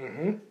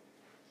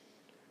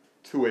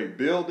to a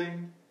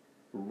building,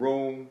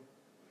 room,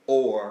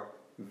 or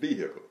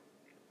vehicle.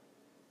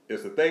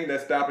 It's the thing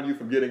that's stopping you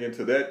from getting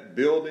into that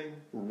building,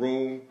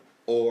 room,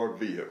 or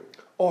vehicle.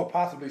 Or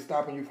possibly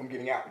stopping you from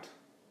getting out.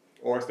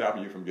 Or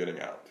stopping you from getting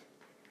out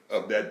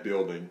of that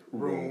building,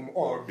 Room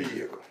or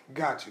vehicle.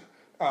 Got you.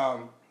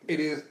 It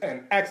is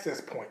an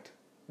access point.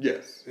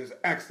 Yes. It's an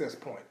access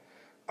point.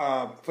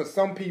 For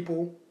some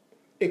people,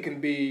 it can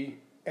be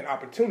an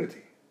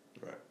opportunity.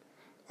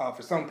 Right.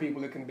 For some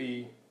people, it can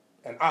be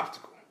an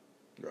obstacle.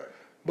 Right.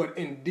 But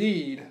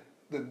indeed,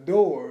 the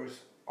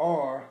doors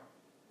are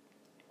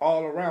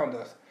all around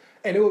us.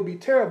 And it would be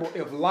terrible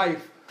if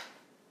life,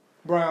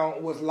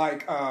 Brown, was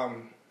like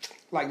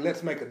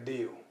Let's Make a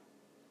Deal,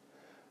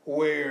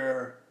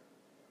 where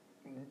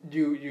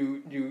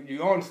you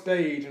on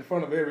stage in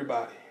front of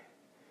everybody,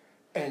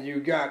 and you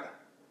got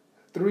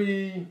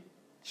 3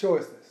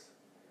 choices.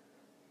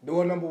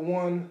 Door number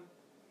 1,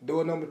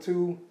 door number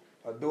 2,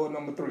 or door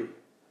number 3.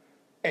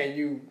 And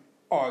you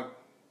are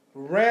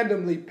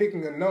randomly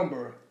picking a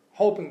number,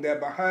 hoping that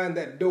behind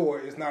that door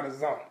is not a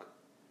zonk.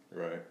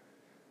 Right.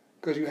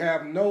 Because you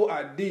have no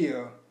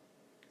idea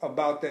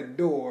about that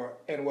door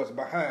and what's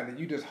behind it.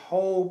 You just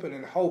hoping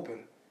and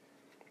hoping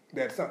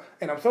that some.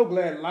 And I'm so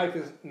glad life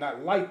is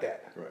not like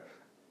that. Right.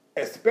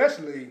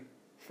 Especially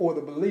for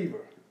the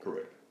believer.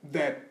 Correct.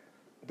 That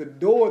the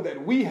door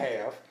that we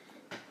have,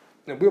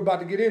 and we're about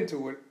to get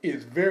into it,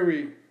 is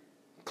very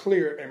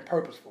clear and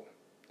purposeful.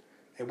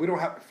 And we don't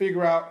have to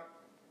figure out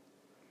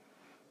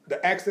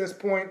the access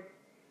point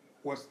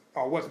what's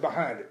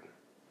behind it.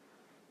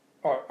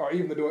 Or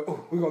even the door,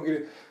 oh, we're going to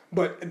get it.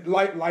 But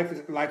life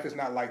is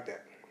not like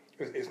that.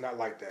 It's not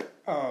like that.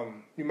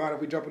 You mind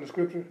if we jump into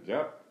scripture?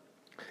 Yeah.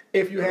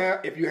 If you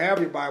have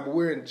your Bible,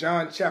 we're in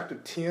John chapter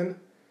 10.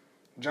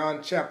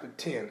 John chapter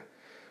 10.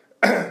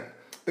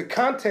 The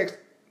context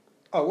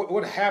of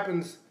what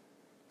happens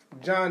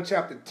John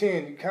chapter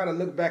 10, you kind of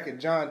look back at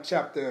John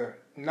chapter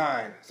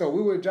 9. So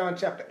we were in John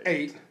chapter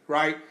 8,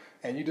 right?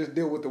 And you just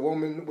deal with the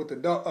woman with the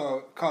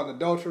called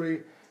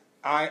adultery.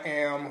 I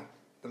am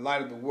the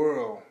light of the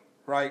world,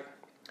 right?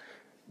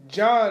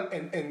 John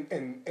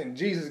and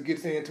Jesus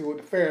gets into it with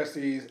the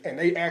Pharisees, and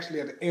they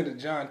actually at the end of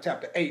John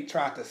chapter 8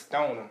 tried to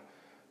stone him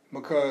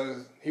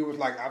because he was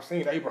like, I've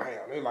seen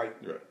Abraham. They're like,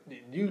 right.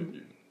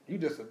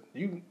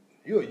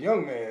 You're a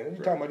young man. You're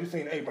right. Talking about you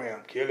seen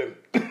Abraham. Kill him.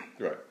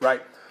 Right.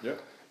 Right. Yeah.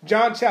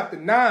 John chapter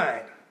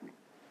 9,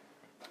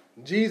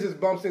 Jesus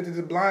bumps into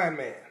this blind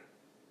man,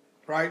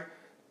 right?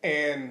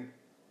 And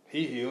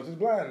he heals his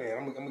blind man.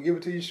 I'm going to give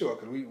it to you short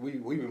because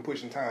we've been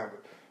pushing time,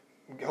 but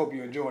I hope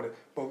you enjoyed it.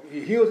 But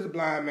he heals his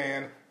blind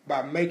man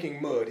by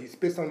making mud. He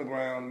spits on the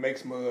ground,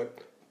 makes mud,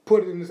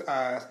 put it in his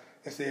eyes,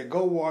 and said,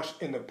 go wash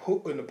in the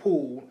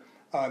pool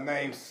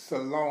named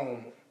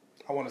Siloam.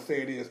 I want to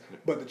say it is,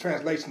 but the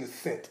translation is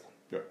sent.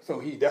 Yeah.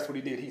 So that's what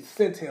he did. He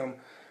sent him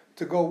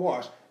to go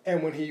wash.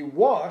 And when he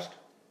washed,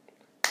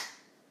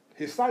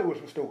 his sight was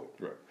restored.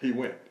 Right. He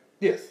went.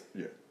 Yes.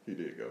 Yeah, he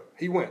did go.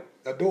 He went.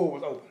 The door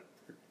was open.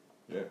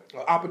 Yeah.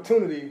 An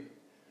opportunity.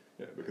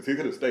 Yeah, because he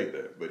could have stayed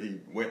there, but he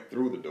went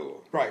through the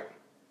door. Right.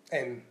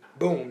 And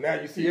boom, now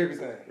you see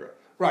everything. Right.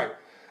 Right.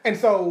 And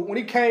so when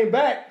he came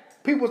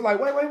back, people was like,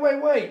 wait.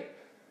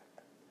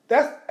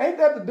 Ain't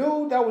that the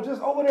dude that was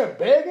just over there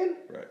begging?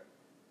 Right.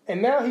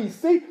 And now he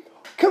see,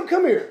 come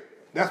here.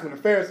 That's when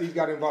the Pharisees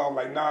got involved,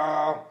 like,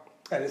 nah,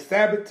 and it's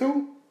Sabbath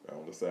too.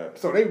 On the Sabbath.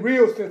 So they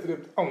real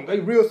sensitive on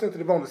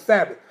the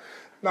Sabbath.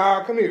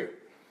 Nah, come here.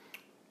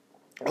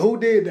 Who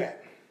did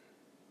that?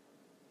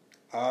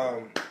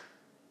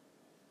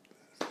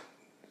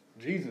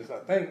 Jesus, I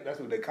think that's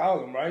what they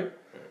call him, right?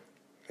 Yeah.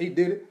 He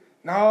did it.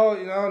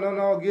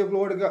 No, give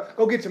glory to God.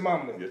 Go get your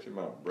mama. Get your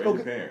mama. Bring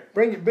your parents.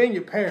 Bring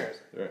your parents.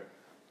 Yeah.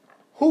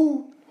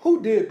 Who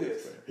did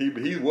this? He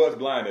was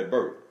blind at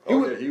birth.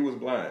 He was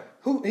blind.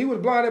 He was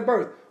blind at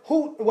birth.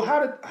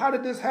 How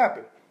did this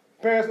happen?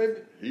 Parents,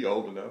 he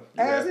old enough.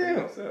 Ask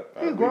him.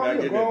 He a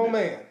grown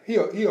man. He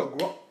a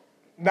grown.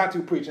 Not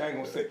to preach. I ain't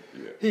gonna say.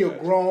 Yeah, he a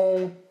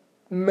grown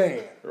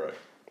man. Right.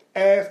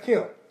 Ask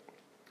him.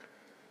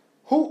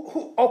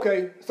 Who?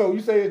 Okay. So you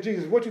say it's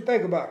Jesus. What you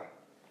think about him?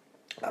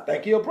 I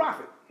think he a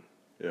prophet.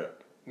 Yeah.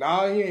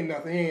 Nah, he ain't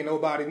nothing. He ain't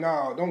nobody.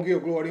 Nah, don't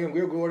give glory to him.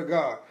 Give glory to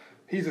God.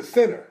 He's a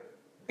sinner.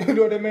 You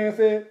know what that man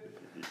said?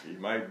 He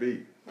might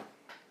be.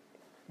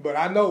 But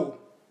I know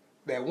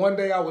that one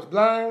day I was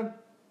blind.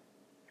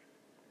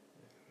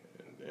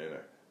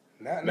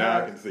 Now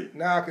I can see.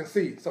 Now I can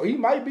see. So he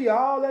might be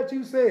all that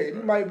you said. Right.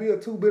 He might be a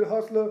two-bit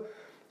hustler,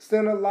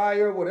 sinner,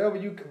 liar, whatever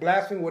you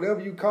blaspheme,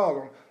 whatever you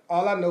call him.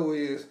 All I know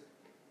is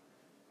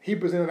he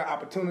presented an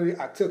opportunity.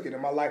 I took it,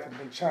 and my life has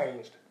been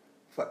changed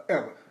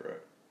forever. Right.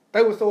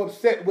 They were so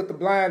upset with the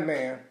blind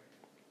man,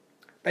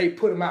 they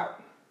put him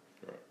out.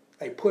 Right.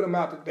 They put him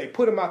out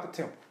the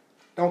temple.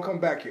 Don't come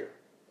back here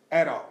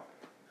at all.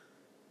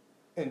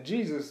 And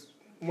Jesus,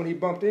 when he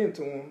bumped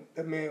into him,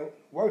 that man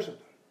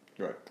worshipped him.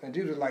 Right. And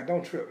Jesus was like,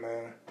 don't trip,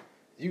 man.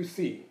 You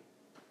see,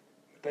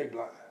 but they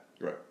blind.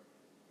 Right.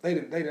 They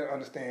didn't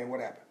understand what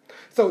happened.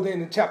 So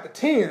then in chapter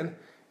 10,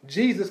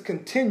 Jesus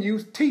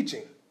continues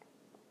teaching.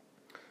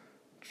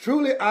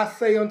 Truly I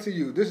say unto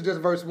you, this is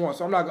just verse 1,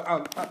 so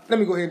let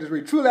me go ahead and just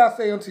read. Truly I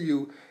say unto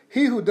you,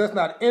 he who does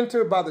not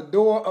enter by the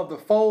door of the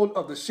fold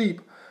of the sheep,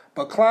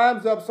 but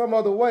climbs up some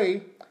other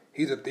way,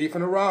 he's a thief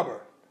and a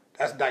robber.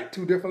 That's like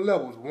two different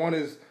levels.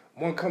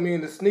 One come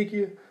in to sneak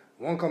you,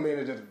 one come in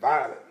to just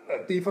violent,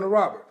 a thief and a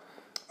robber.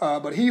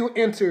 But he who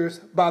enters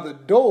by the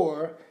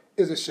door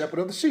is a shepherd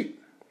of the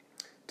sheep.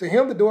 To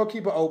him the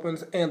doorkeeper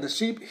opens, and the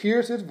sheep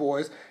hears his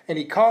voice, and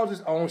he calls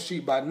his own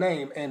sheep by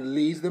name and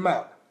leads them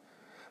out.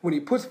 When he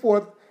puts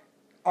forth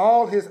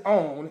all his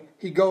own,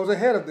 he goes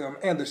ahead of them,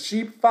 and the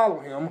sheep follow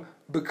him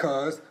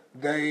because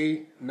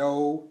they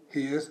know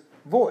his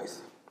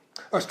voice.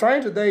 A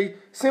stranger they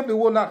simply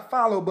will not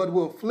follow, but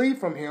will flee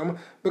from him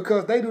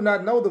because they do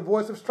not know the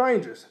voice of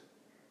strangers.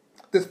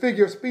 This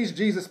figure of speech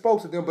Jesus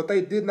spoke to them, but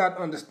they did not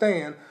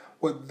understand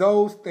what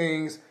those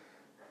things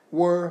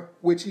were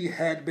which he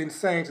had been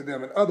saying to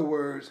them. In other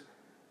words,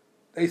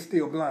 they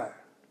still blind.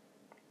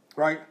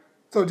 Right?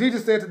 So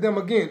Jesus said to them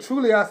again,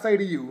 truly I say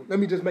to you, let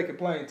me just make it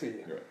plain to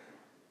you. Right.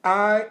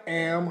 I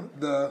am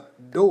the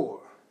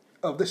door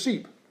of the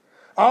sheep.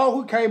 All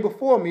who came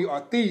before me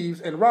are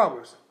thieves and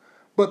robbers,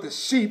 but the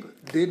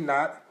sheep did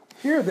not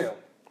hear them.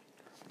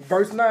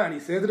 Verse 9, he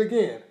says it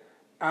again.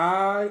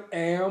 I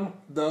am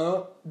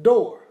the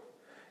door.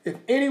 If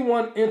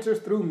anyone enters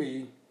through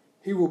me,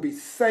 he will be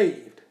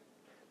saved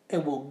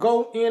and will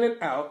go in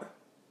and out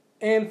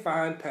and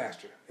find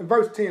pasture. In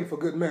verse 10, for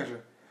good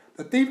measure,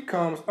 the thief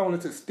comes only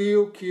to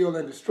steal, kill,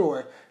 and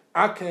destroy.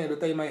 I came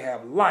that they may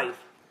have life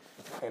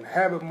and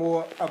have it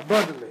more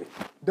abundantly.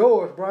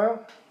 Doors, Brown.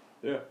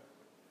 Yeah.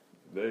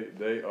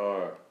 They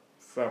are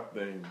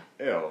something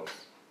else.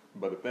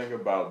 But the thing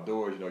about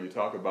doors, you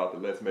talk about the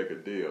let's make a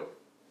deal.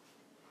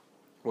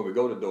 When we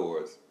go to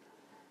doors,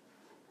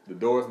 the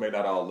doors may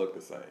not all look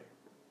the same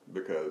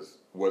because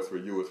what's for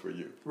you is for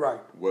you. Right.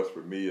 What's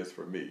for me is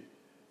for me.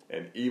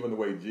 And even the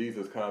way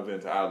Jesus comes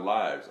into our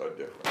lives are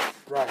different.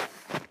 Right.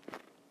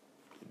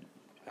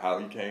 How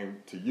he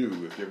came to you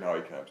is different how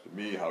he comes to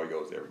me, how he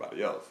goes to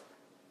everybody else.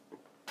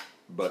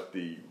 But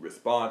the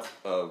response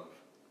of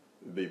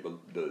the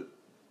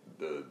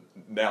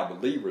now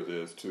believers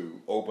is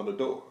to open the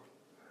door.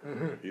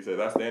 Mm-hmm. He says,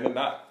 I stand and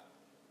knock.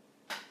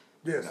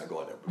 Yes. Not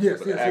going there. Yes,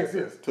 but yes,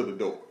 access yes. to the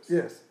doors.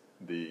 Yes.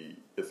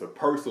 It's a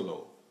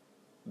personal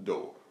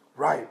door.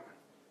 Right.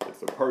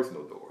 It's a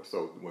personal door.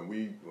 So when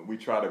we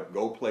try to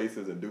go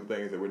places and do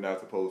things that we're not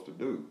supposed to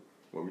do,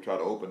 when we try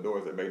to open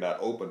doors that may not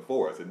open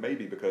for us, it may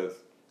be because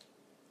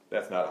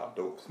that's not our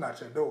door. It's not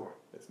your door.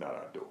 It's not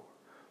our door.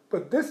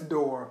 But this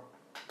door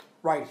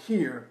right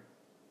here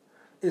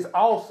is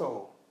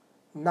also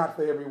not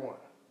for everyone.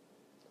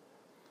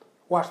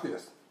 Watch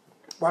this.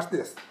 Watch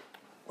this.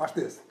 Watch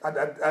this.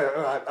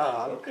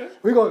 Okay.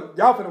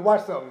 Y'all finna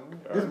watch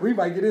something. We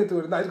might get into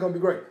it tonight. It's gonna be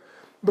great.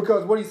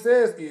 Because what he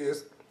says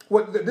is,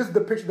 this is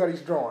the picture that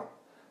he's drawing.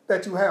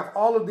 That you have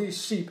all of these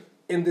sheep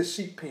in this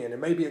sheep pen. It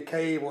may be a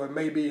cave or it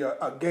may be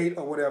a gate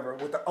or whatever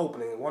with the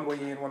opening, one way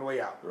in, one way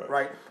out,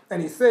 right?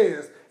 And he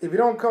says, if you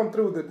don't come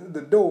through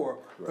the door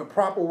the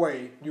proper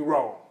way, you're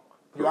wrong.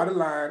 You're out of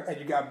line and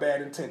you got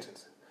bad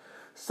intentions.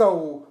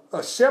 So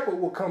a shepherd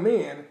will come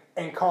in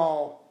and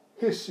call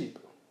his sheep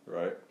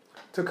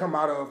to come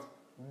out of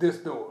this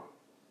door.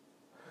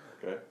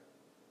 Okay.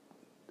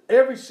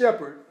 Every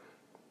shepherd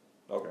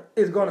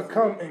is going to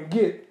come and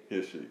get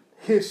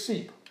his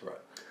sheep. Right.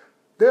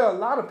 There are a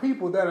lot of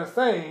people that are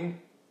saying,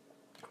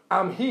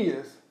 I'm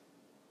his,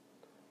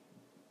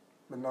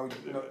 but no,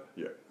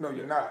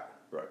 you're not.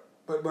 Right.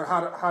 But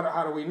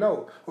how do we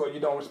know? Well, you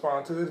don't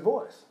respond to his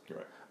voice.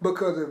 Right.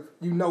 Because if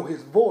you know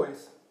his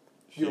voice,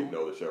 sheep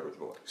know the shepherd's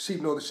voice.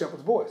 Sheep know the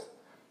shepherd's voice.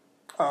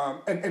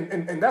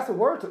 And that's a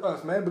word to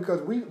us, man,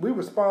 because we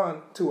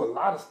respond to a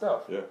lot of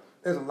stuff. Yeah.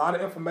 There's a lot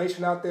of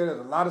information out there. There's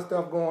a lot of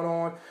stuff going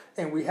on.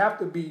 And we have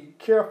to be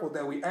careful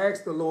that we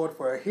ask the Lord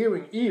for a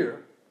hearing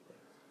ear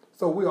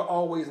so we are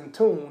always in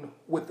tune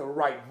with the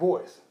right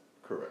voice.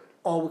 Correct.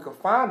 Or we could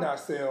find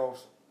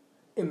ourselves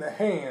in the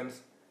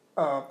hands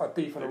of a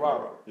thief and a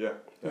robber. Yeah.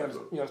 You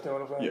understand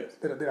what I'm saying? Yes.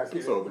 Did I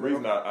get so it? the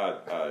reason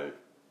I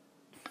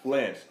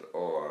flinched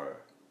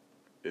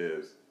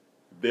is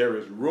there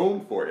is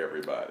room for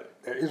everybody.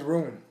 There is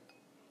room.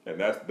 And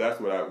that's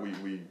what I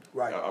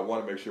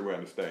want to make sure we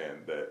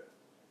understand that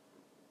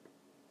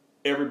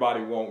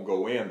everybody won't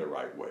go in the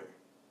right way.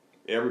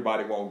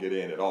 Everybody won't get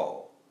in at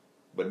all.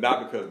 But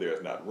not because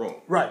there's not room.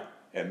 Right.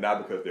 And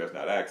not because there's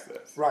not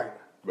access. Right.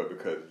 But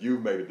because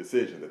you've made a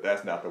decision that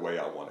that's not the way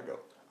I want to go.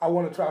 I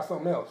want to try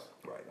something else.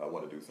 Right. I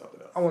want to do something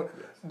else. I want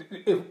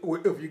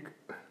if you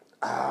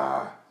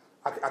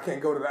I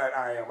can't go to that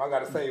I am. I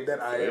got to save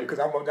that I am because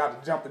I'm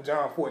about to jump to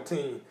John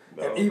 14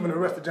 and even the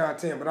rest of John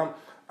 10. But I'm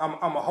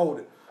gonna hold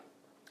it.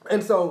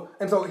 And so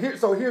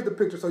here's the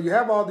picture. So you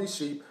have all these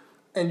sheep,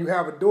 and you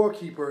have a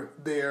doorkeeper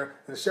there,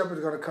 and the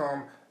shepherd's gonna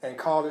come and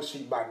call his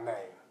sheep by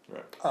name.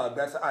 Right.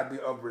 That's the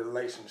idea of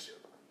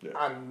relationship. Yeah.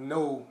 I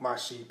know my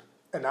sheep,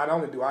 and not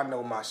only do I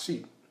know my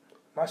sheep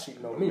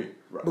know me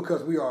right.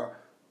 because we are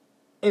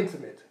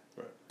intimate.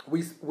 Right.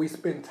 We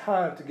spend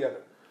time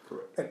together.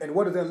 Correct. And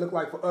what does that look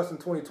like for us in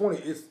 2020?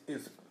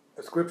 It's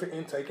a scripture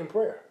intake and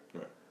prayer.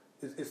 Right.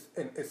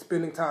 It's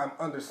spending time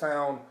under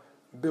sound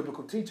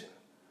biblical teaching,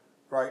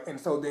 right? And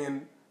so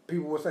then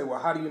people will say, well,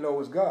 how do you know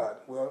it's God?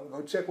 Well,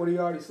 go check what he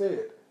already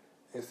said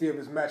and see if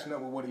it's matching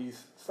up with what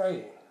he's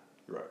saying.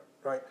 Right.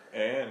 Right.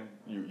 And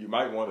you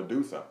might want to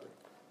do something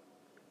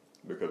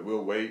because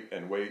we'll wait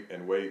and wait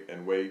and wait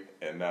and wait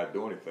and not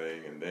do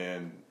anything. And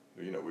then,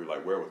 we're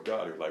like, where was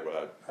God? He was like,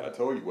 well, I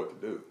told you what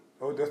to do.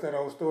 Oh, that's that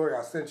old story.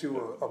 I sent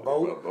you a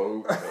boat. A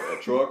boat, a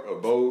truck, a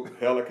boat,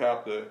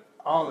 helicopter.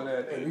 All of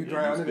that. And you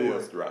drowned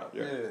anyway.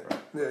 Yeah.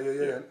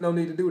 Yeah. No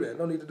need to do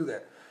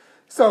that.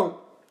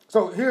 So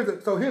here's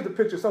the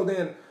picture. So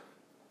then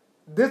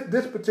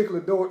this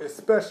particular door is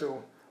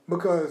special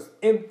because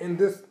in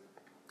this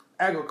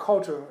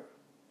agriculture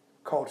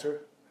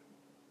culture,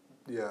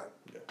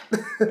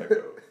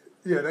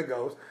 Yeah, that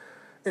goes.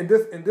 In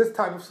this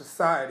type of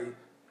society,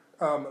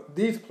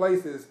 these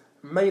places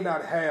may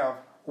not have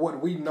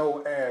what we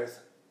know as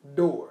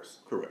doors.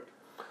 Correct.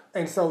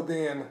 And so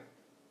then,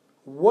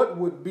 what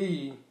would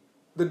be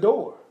the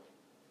door?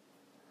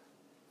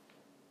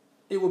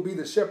 It would be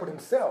the shepherd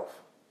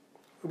himself.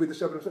 It would be the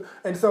shepherd himself.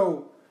 And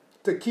so,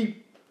 to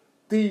keep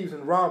thieves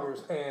and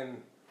robbers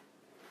and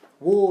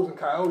wolves and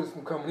coyotes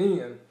from coming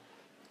in,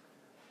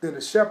 then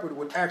the shepherd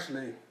would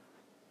actually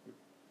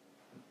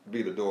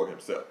be the door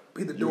himself.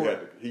 Be the door.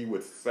 He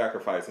would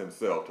sacrifice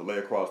himself to lay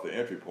across the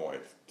entry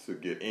points to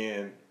get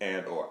in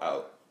and or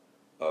out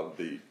of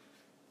the.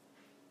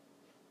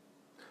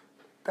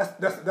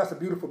 That's a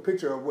beautiful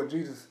picture of who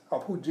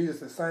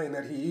Jesus is saying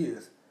that he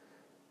is.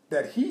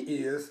 That he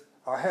is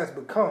or has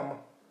become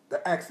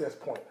the access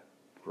point.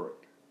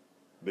 Correct.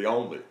 The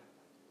only.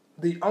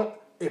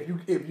 If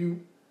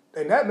you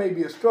and that may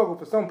be a struggle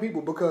for some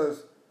people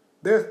because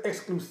there's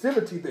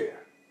exclusivity there.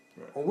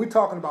 Right. When we're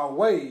talking about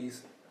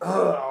ways, I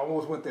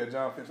almost went there,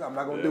 John Fitz. I'm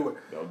not going to do it.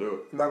 Don't do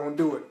it. I'm not going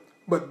to do it.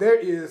 But there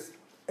is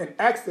an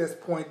access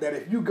point that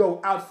if you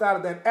go outside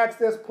of that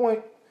access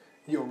point,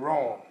 you're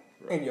wrong.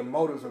 Right. And your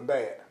motives are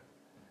bad.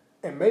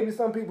 And maybe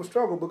some people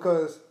struggle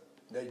because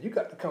you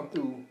got to come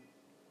through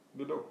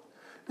the door.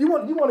 You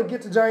want to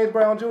get to James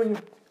Brown Jr.?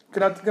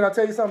 Can I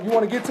tell you something? You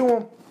want to get to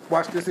him?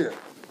 Watch this here.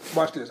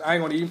 Watch this. I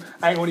ain't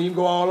gonna even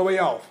go all the way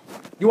off.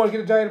 You want to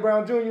get to James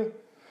Brown Jr.?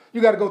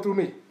 You got to go through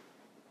me.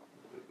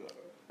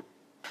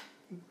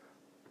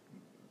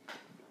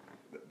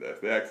 That's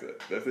the access.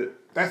 That's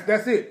it.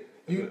 That's it.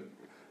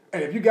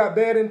 And if you got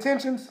bad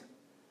intentions,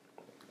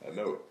 I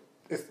know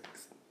it.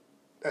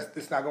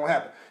 It's not gonna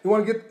happen. You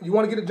want to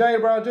get to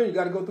James Brown Jr. You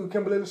got to go through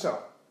Kimberly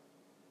LaShawn.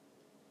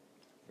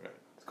 Right.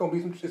 It's gonna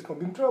be some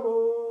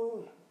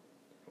trouble.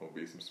 Gonna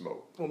be some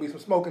smoke. Gonna be some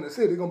smoke in the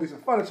city. Gonna be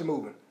some furniture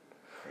moving.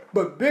 Right.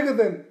 But bigger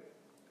than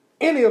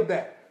any of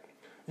that,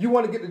 you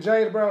want to get to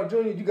James Brown Jr.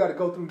 You got to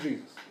go through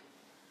Jesus.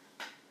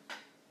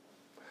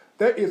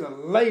 There is a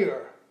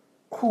layer.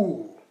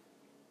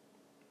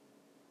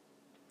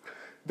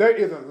 There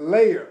is a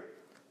layer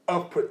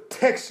of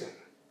protection.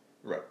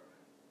 Right.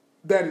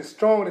 That is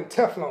stronger than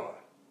Teflon.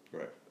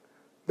 Right.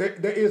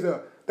 There is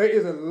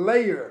a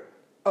layer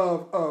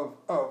of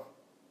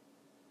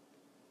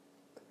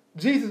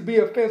Jesus be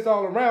a fence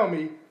all around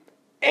me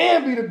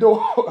and be the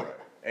door.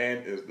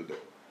 And is the door.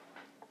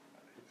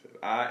 He said,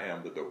 I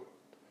am the door.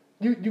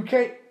 You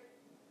can't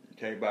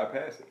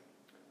bypass it.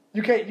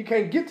 You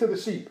can't get to the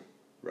sheep.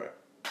 Right.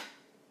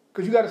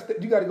 Because you got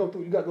to go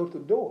through the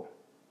door.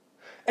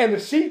 And the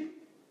sheep,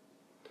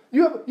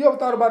 you ever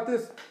thought about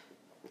this?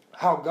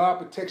 How God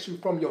protects you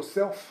from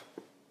yourself?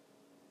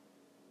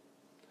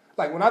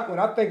 Like when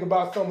I think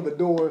about some of the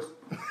doors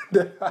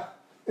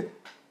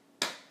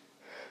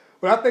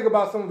when I think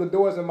about some of the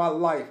doors in my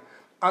life,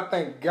 I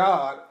thank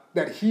God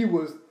that he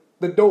was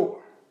the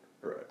door.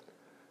 Right.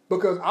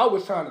 Because I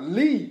was trying to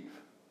leave.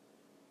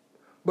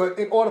 But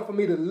in order for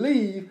me to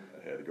leave,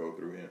 I had to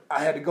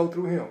go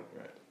through him.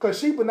 Right. Because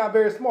sheep are not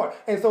very smart.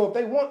 And so if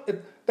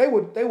they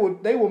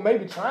would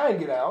maybe try and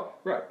get out.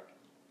 Right.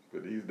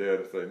 But he's there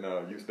to say,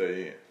 no, you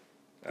stay in.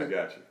 I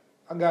got you.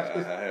 I got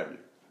you. I have you.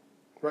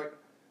 Right.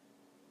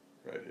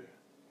 Right here.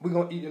 We're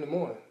going to eat in the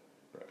morning.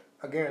 Right.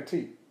 I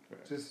guarantee.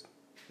 Right. Just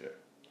yeah.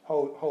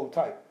 hold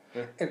tight.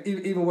 Yeah. And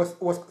even what's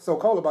so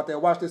cool about that,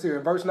 watch this here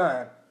in verse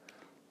 9.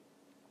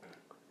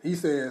 He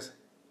says,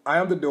 I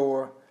am the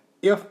door.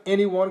 If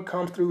anyone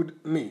comes through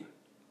me,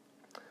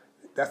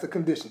 that's the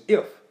condition.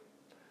 If.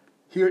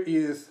 Here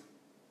is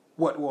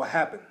what will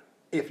happen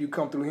if you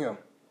come through him.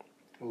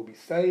 You will be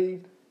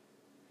saved,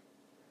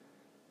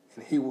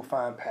 and he will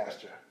find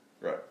pasture.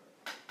 Right.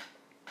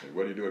 And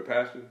what do you do at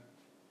pasture?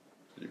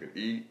 You can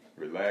eat,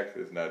 relax.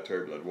 It's not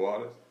turbulent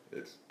waters.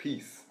 It's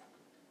peace,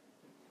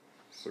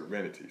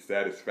 serenity,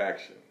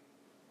 satisfaction.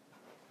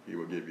 He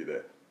will give you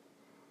that.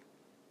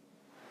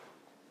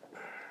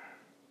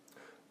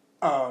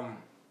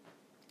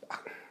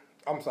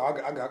 I'm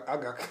sorry, I got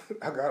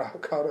all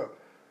caught up.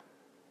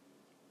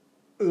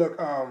 Look,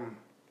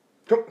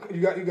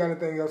 you got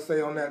anything else to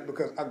say on that?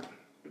 Because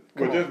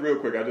just real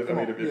quick,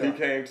 if he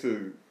came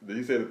to,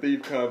 he said the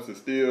thief comes to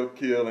steal,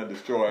 kill, and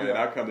destroy, and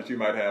I come that you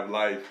might have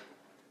life.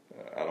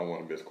 I don't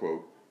want to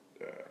misquote.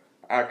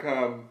 I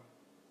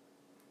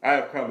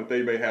have come that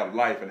they may have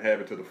life and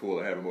have it to the full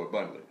and have it more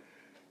abundantly.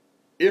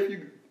 If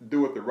you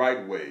do it the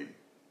right way,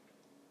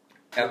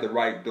 at the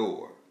right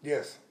door,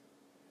 yes,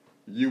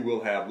 you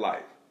will have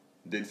life.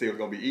 Didn't say it was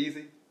going to be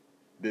easy.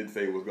 Didn't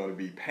say it was going to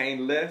be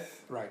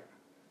painless. Right.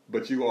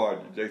 But you are,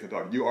 Jason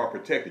talking, you are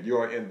protected. You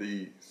are in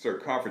the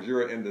circumference. You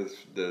are in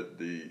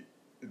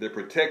the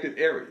protected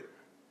area.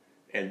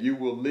 And you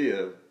will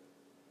live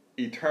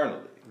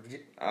eternally.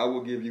 I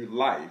will give you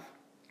life,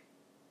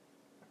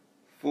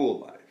 full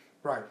life.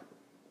 Right.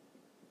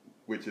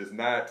 Which is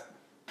not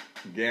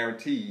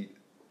guaranteed,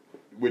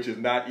 which is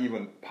not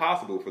even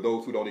possible for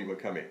those who don't even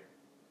come in.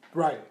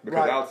 Right.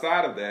 Because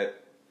outside of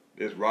that,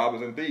 there's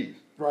robbers and thieves.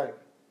 Right.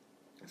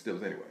 It still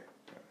is anyway.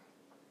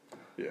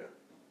 Yeah.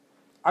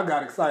 I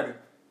got excited.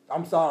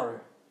 I'm sorry.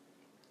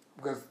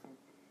 Because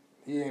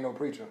he ain't no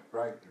preacher,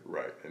 right?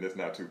 Right, and it's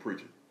not too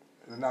preachy.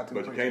 It's not too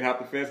But preachy. you can't hop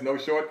the fence, no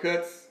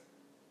shortcuts.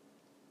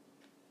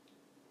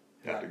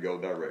 You have to go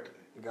directly.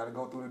 You got to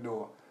go through the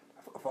door.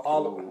 For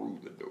Through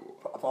the door.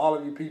 For all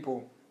of you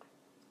people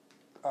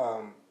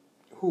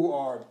who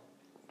are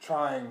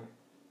trying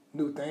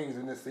new things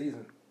in this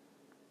season,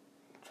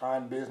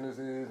 trying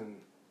businesses and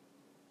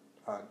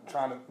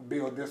trying to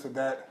build this or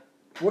that,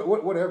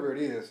 whatever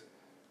it is,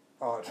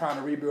 trying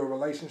to rebuild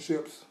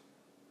relationships,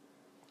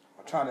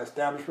 or trying to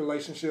establish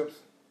relationships,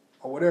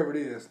 or whatever it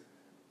is,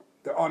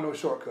 there are no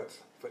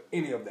shortcuts for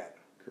any of that.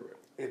 Correct.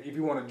 If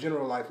you want a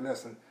general life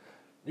lesson,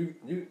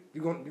 you're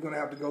gonna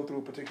have to go through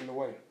a particular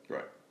way.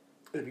 Right.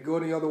 If you go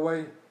the other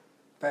way,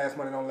 fast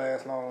money don't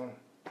last long.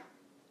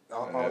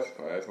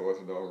 Fast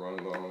horses don't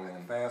run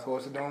long. Fast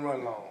horses don't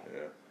run long.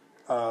 Yeah.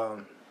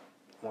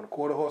 Want a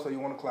quarter horse or you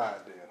want a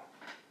Clydesdale?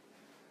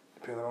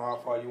 Depending on how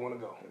far you want to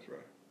go. That's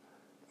right.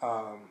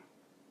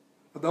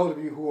 For those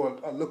of you who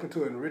are looking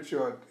to enrich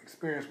your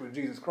experience with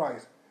Jesus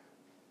Christ,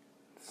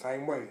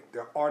 same way.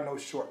 There are no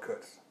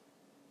shortcuts.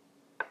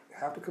 We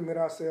have to commit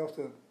ourselves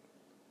to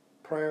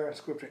prayer and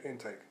scripture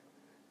intake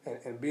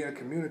and be in a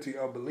community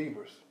of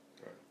believers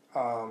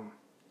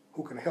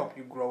who can help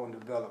you grow and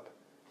develop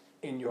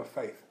in your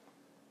faith.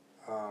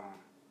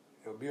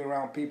 Be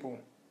around people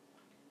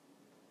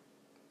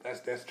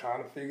that's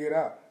trying to figure it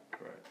out.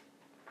 Right.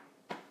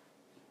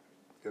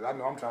 Because I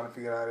know I'm trying to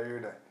figure it out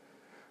every day.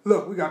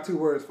 Look, we got 2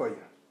 words for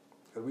you.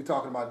 Because we're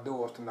talking about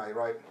doors tonight,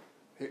 right?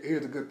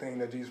 Here's a good thing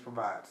that Jesus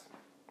provides.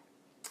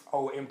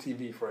 Old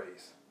MTV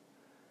phrase.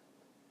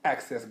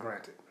 Access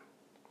granted.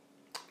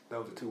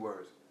 Those are 2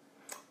 words.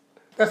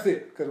 That's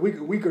it. Because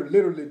we could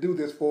literally do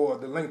this for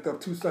the length of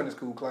 2 Sunday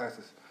school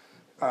classes.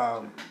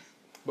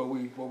 But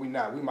we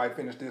not. We might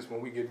finish this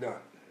when we get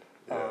done.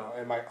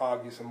 And might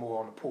argue some more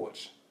on the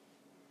porch.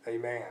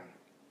 Amen.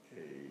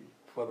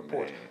 For the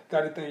porch.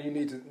 Got anything you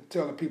need to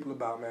tell the people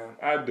about, man?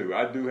 I do.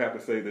 I do have to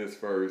say this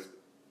first.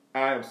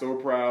 I am so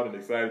proud and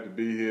excited to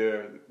be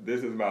here.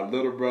 This is my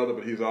little brother,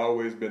 but he's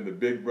always been the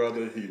big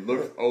brother. He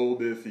looks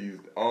oldest. He's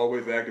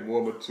always acting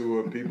more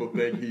mature. People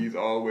think he's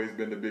always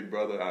been the big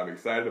brother. I'm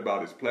excited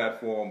about his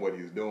platform, what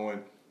he's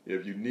doing.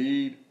 If you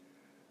need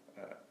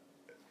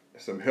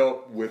some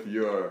help with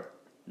your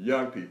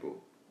young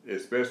people,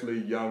 especially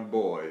young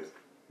boys,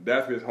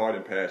 that's what his heart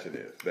and passion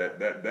is.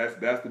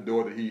 That's the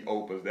door that he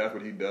opens. That's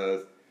what he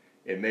does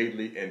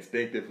innately,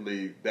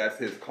 instinctively. That's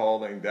his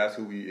calling. That's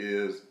who he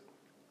is.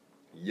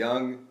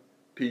 Young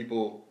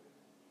people,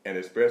 and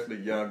especially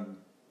young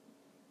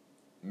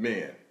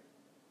men,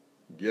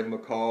 give him a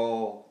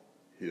call.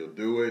 He'll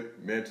do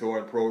it.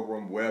 Mentoring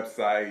program,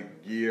 website,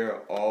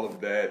 gear, all of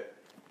that.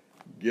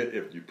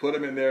 If you put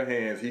them in their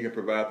hands, he can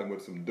provide them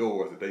with some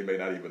doors that they may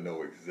not even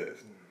know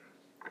exist.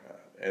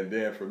 And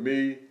then for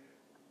me,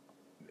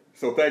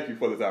 so thank you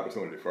for this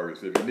opportunity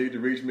first. If you need to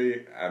reach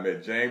me, I'm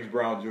at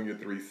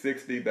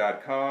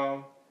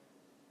jamesbrownjr360.com.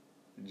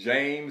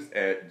 James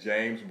at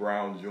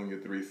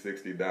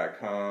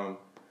jamesbrownjr360.com.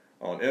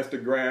 On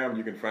Instagram,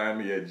 you can find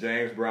me at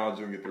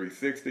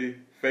jamesbrownjr360.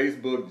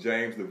 Facebook,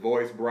 James the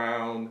Voice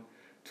Brown.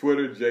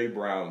 Twitter, J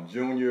Brown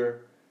Jr.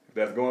 If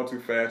that's going too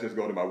fast, just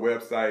go to my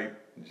website,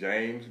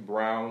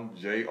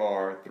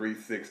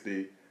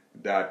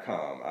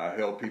 jamesbrownjr360.com. I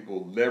help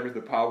people leverage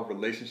the power of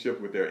relationship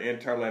with their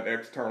internal and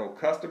external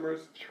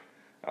customers.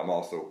 I'm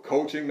also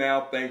coaching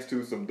now, thanks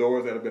to some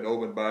doors that have been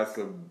opened by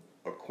some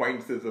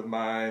acquaintances of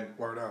mine.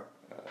 Word up.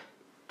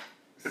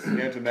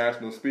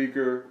 International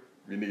speaker.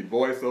 If you need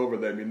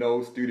voiceover, let me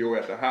know. Studio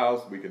at the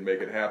house. We can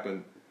make it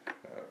happen.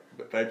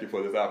 But thank you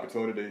for this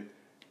opportunity.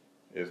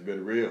 It's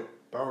been real.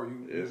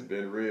 It's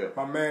been real.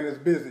 My man is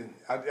busy.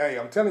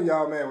 I'm telling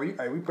y'all, man,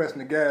 we pressing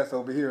the gas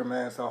over here,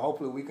 man. So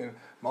hopefully we can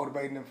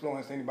motivate and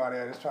influence anybody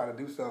that's trying to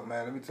do stuff,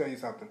 man. Let me tell you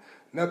something.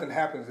 Nothing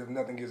happens if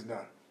nothing gets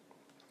done.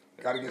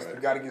 Got to get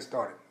started. Got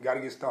to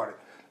get started.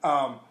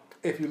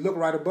 If you look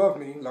right above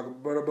me, like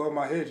right above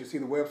my head, you see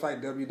the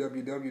website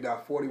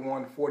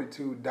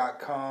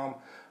www.4142.com,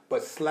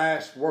 but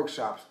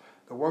 /workshops.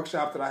 The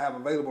workshops that I have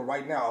available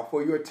right now are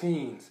for your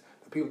teens,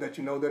 the people that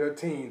you know that are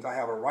teens. I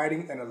have a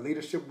writing and a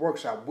leadership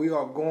workshop. We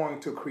are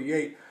going to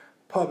create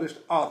published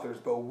authors,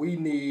 but we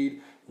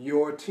need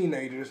your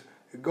teenagers.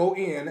 Go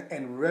in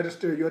and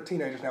register your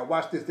teenagers. Now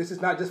watch this. This is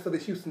not just for the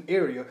Houston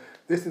area.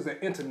 This is an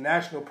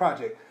international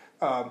project.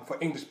 For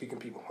English-speaking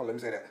people. Let me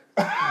say that.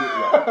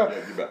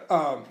 You bet.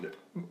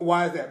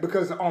 Why is that?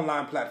 Because it's an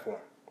online platform.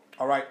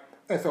 All right?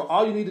 And so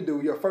all you need to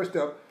do, your first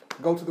step,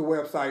 go to the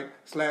website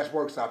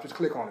 /workshop. Just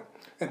click on it.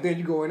 And then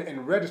you go in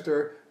and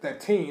register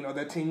that teen or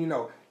that teen you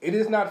know. It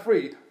is not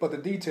free, but the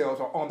details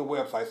are on the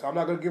website. So I'm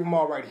not going to give them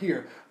all right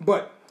here.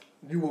 But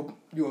you'll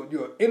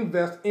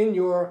invest in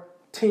your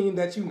teen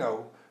that you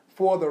know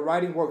for the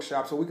writing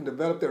workshop so we can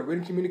develop their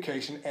written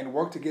communication and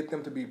work to get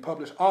them to be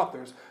published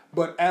authors.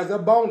 But as a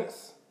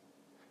bonus,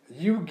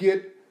 your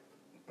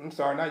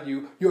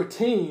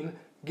teen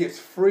gets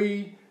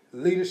free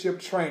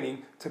leadership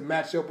training to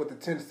match up with the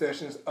 10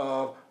 sessions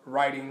of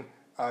writing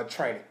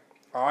training.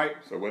 All right?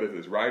 So what is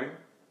this, writing?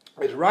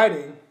 It's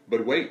writing.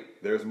 But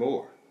wait, there's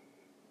more.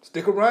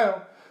 Stick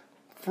around.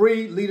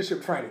 free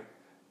leadership training.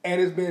 And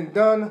it's been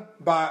done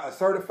by a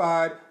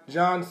certified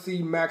John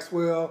C.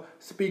 Maxwell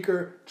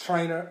speaker,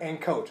 trainer, and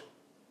coach.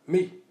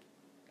 Me.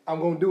 I'm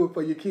going to do it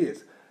for your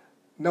kids.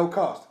 No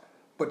cost.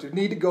 But you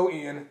need to go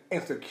in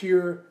and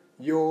secure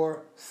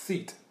your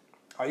seat.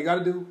 All you got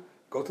to do,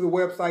 go to the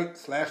website,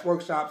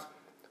 /workshops,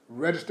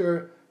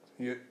 register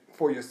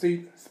for your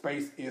seat.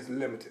 Space is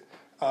limited.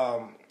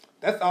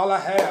 That's all I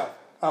have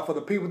for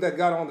the people that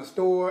got on the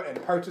store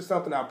and purchased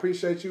something. I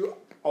appreciate you.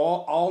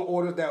 All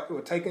orders that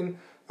were taken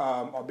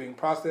are being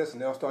processed,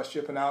 and they'll start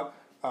shipping out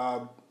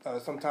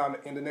sometime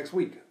in the next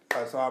week.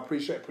 So I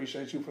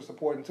appreciate you for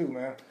supporting too,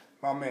 man.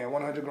 My man,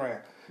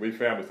 $100,000. We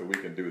family, so we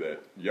can do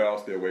that. Y'all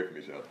stay away from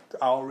each other.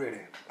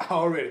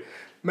 Already.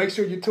 Make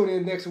sure you tune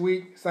in next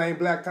week. Same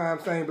black time,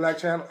 same black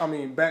channel.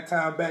 Back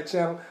time, back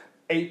channel.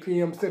 8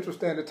 p.m. Central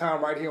Standard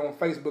Time right here on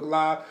Facebook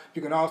Live.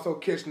 You can also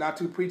catch Not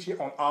Too Preachy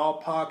on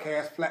all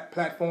podcast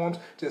platforms.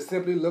 Just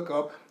simply look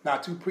up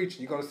Not Too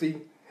Preachy. You're going to see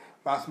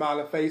my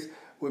smiling face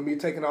with me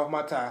taking off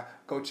my tie.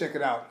 Go check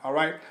it out. All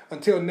right?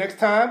 Until next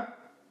time,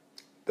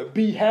 the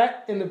B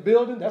hat in the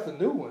building. That's a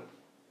new one.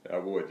 I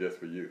wore it just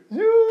for you.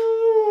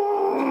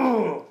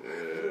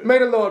 May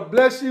the Lord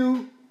bless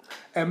you,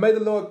 and may the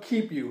Lord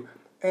keep you.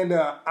 And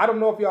I don't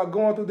know if y'all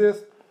going through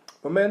this,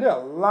 but man, there are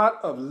a lot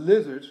of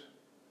lizards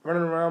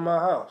running around my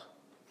house.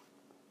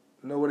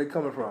 I know where they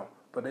coming from,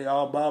 but they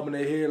all bobbing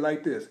their head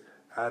like this.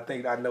 I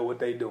think I know what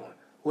they doing.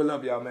 We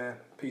love y'all, man.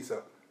 Peace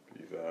up.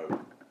 Peace out.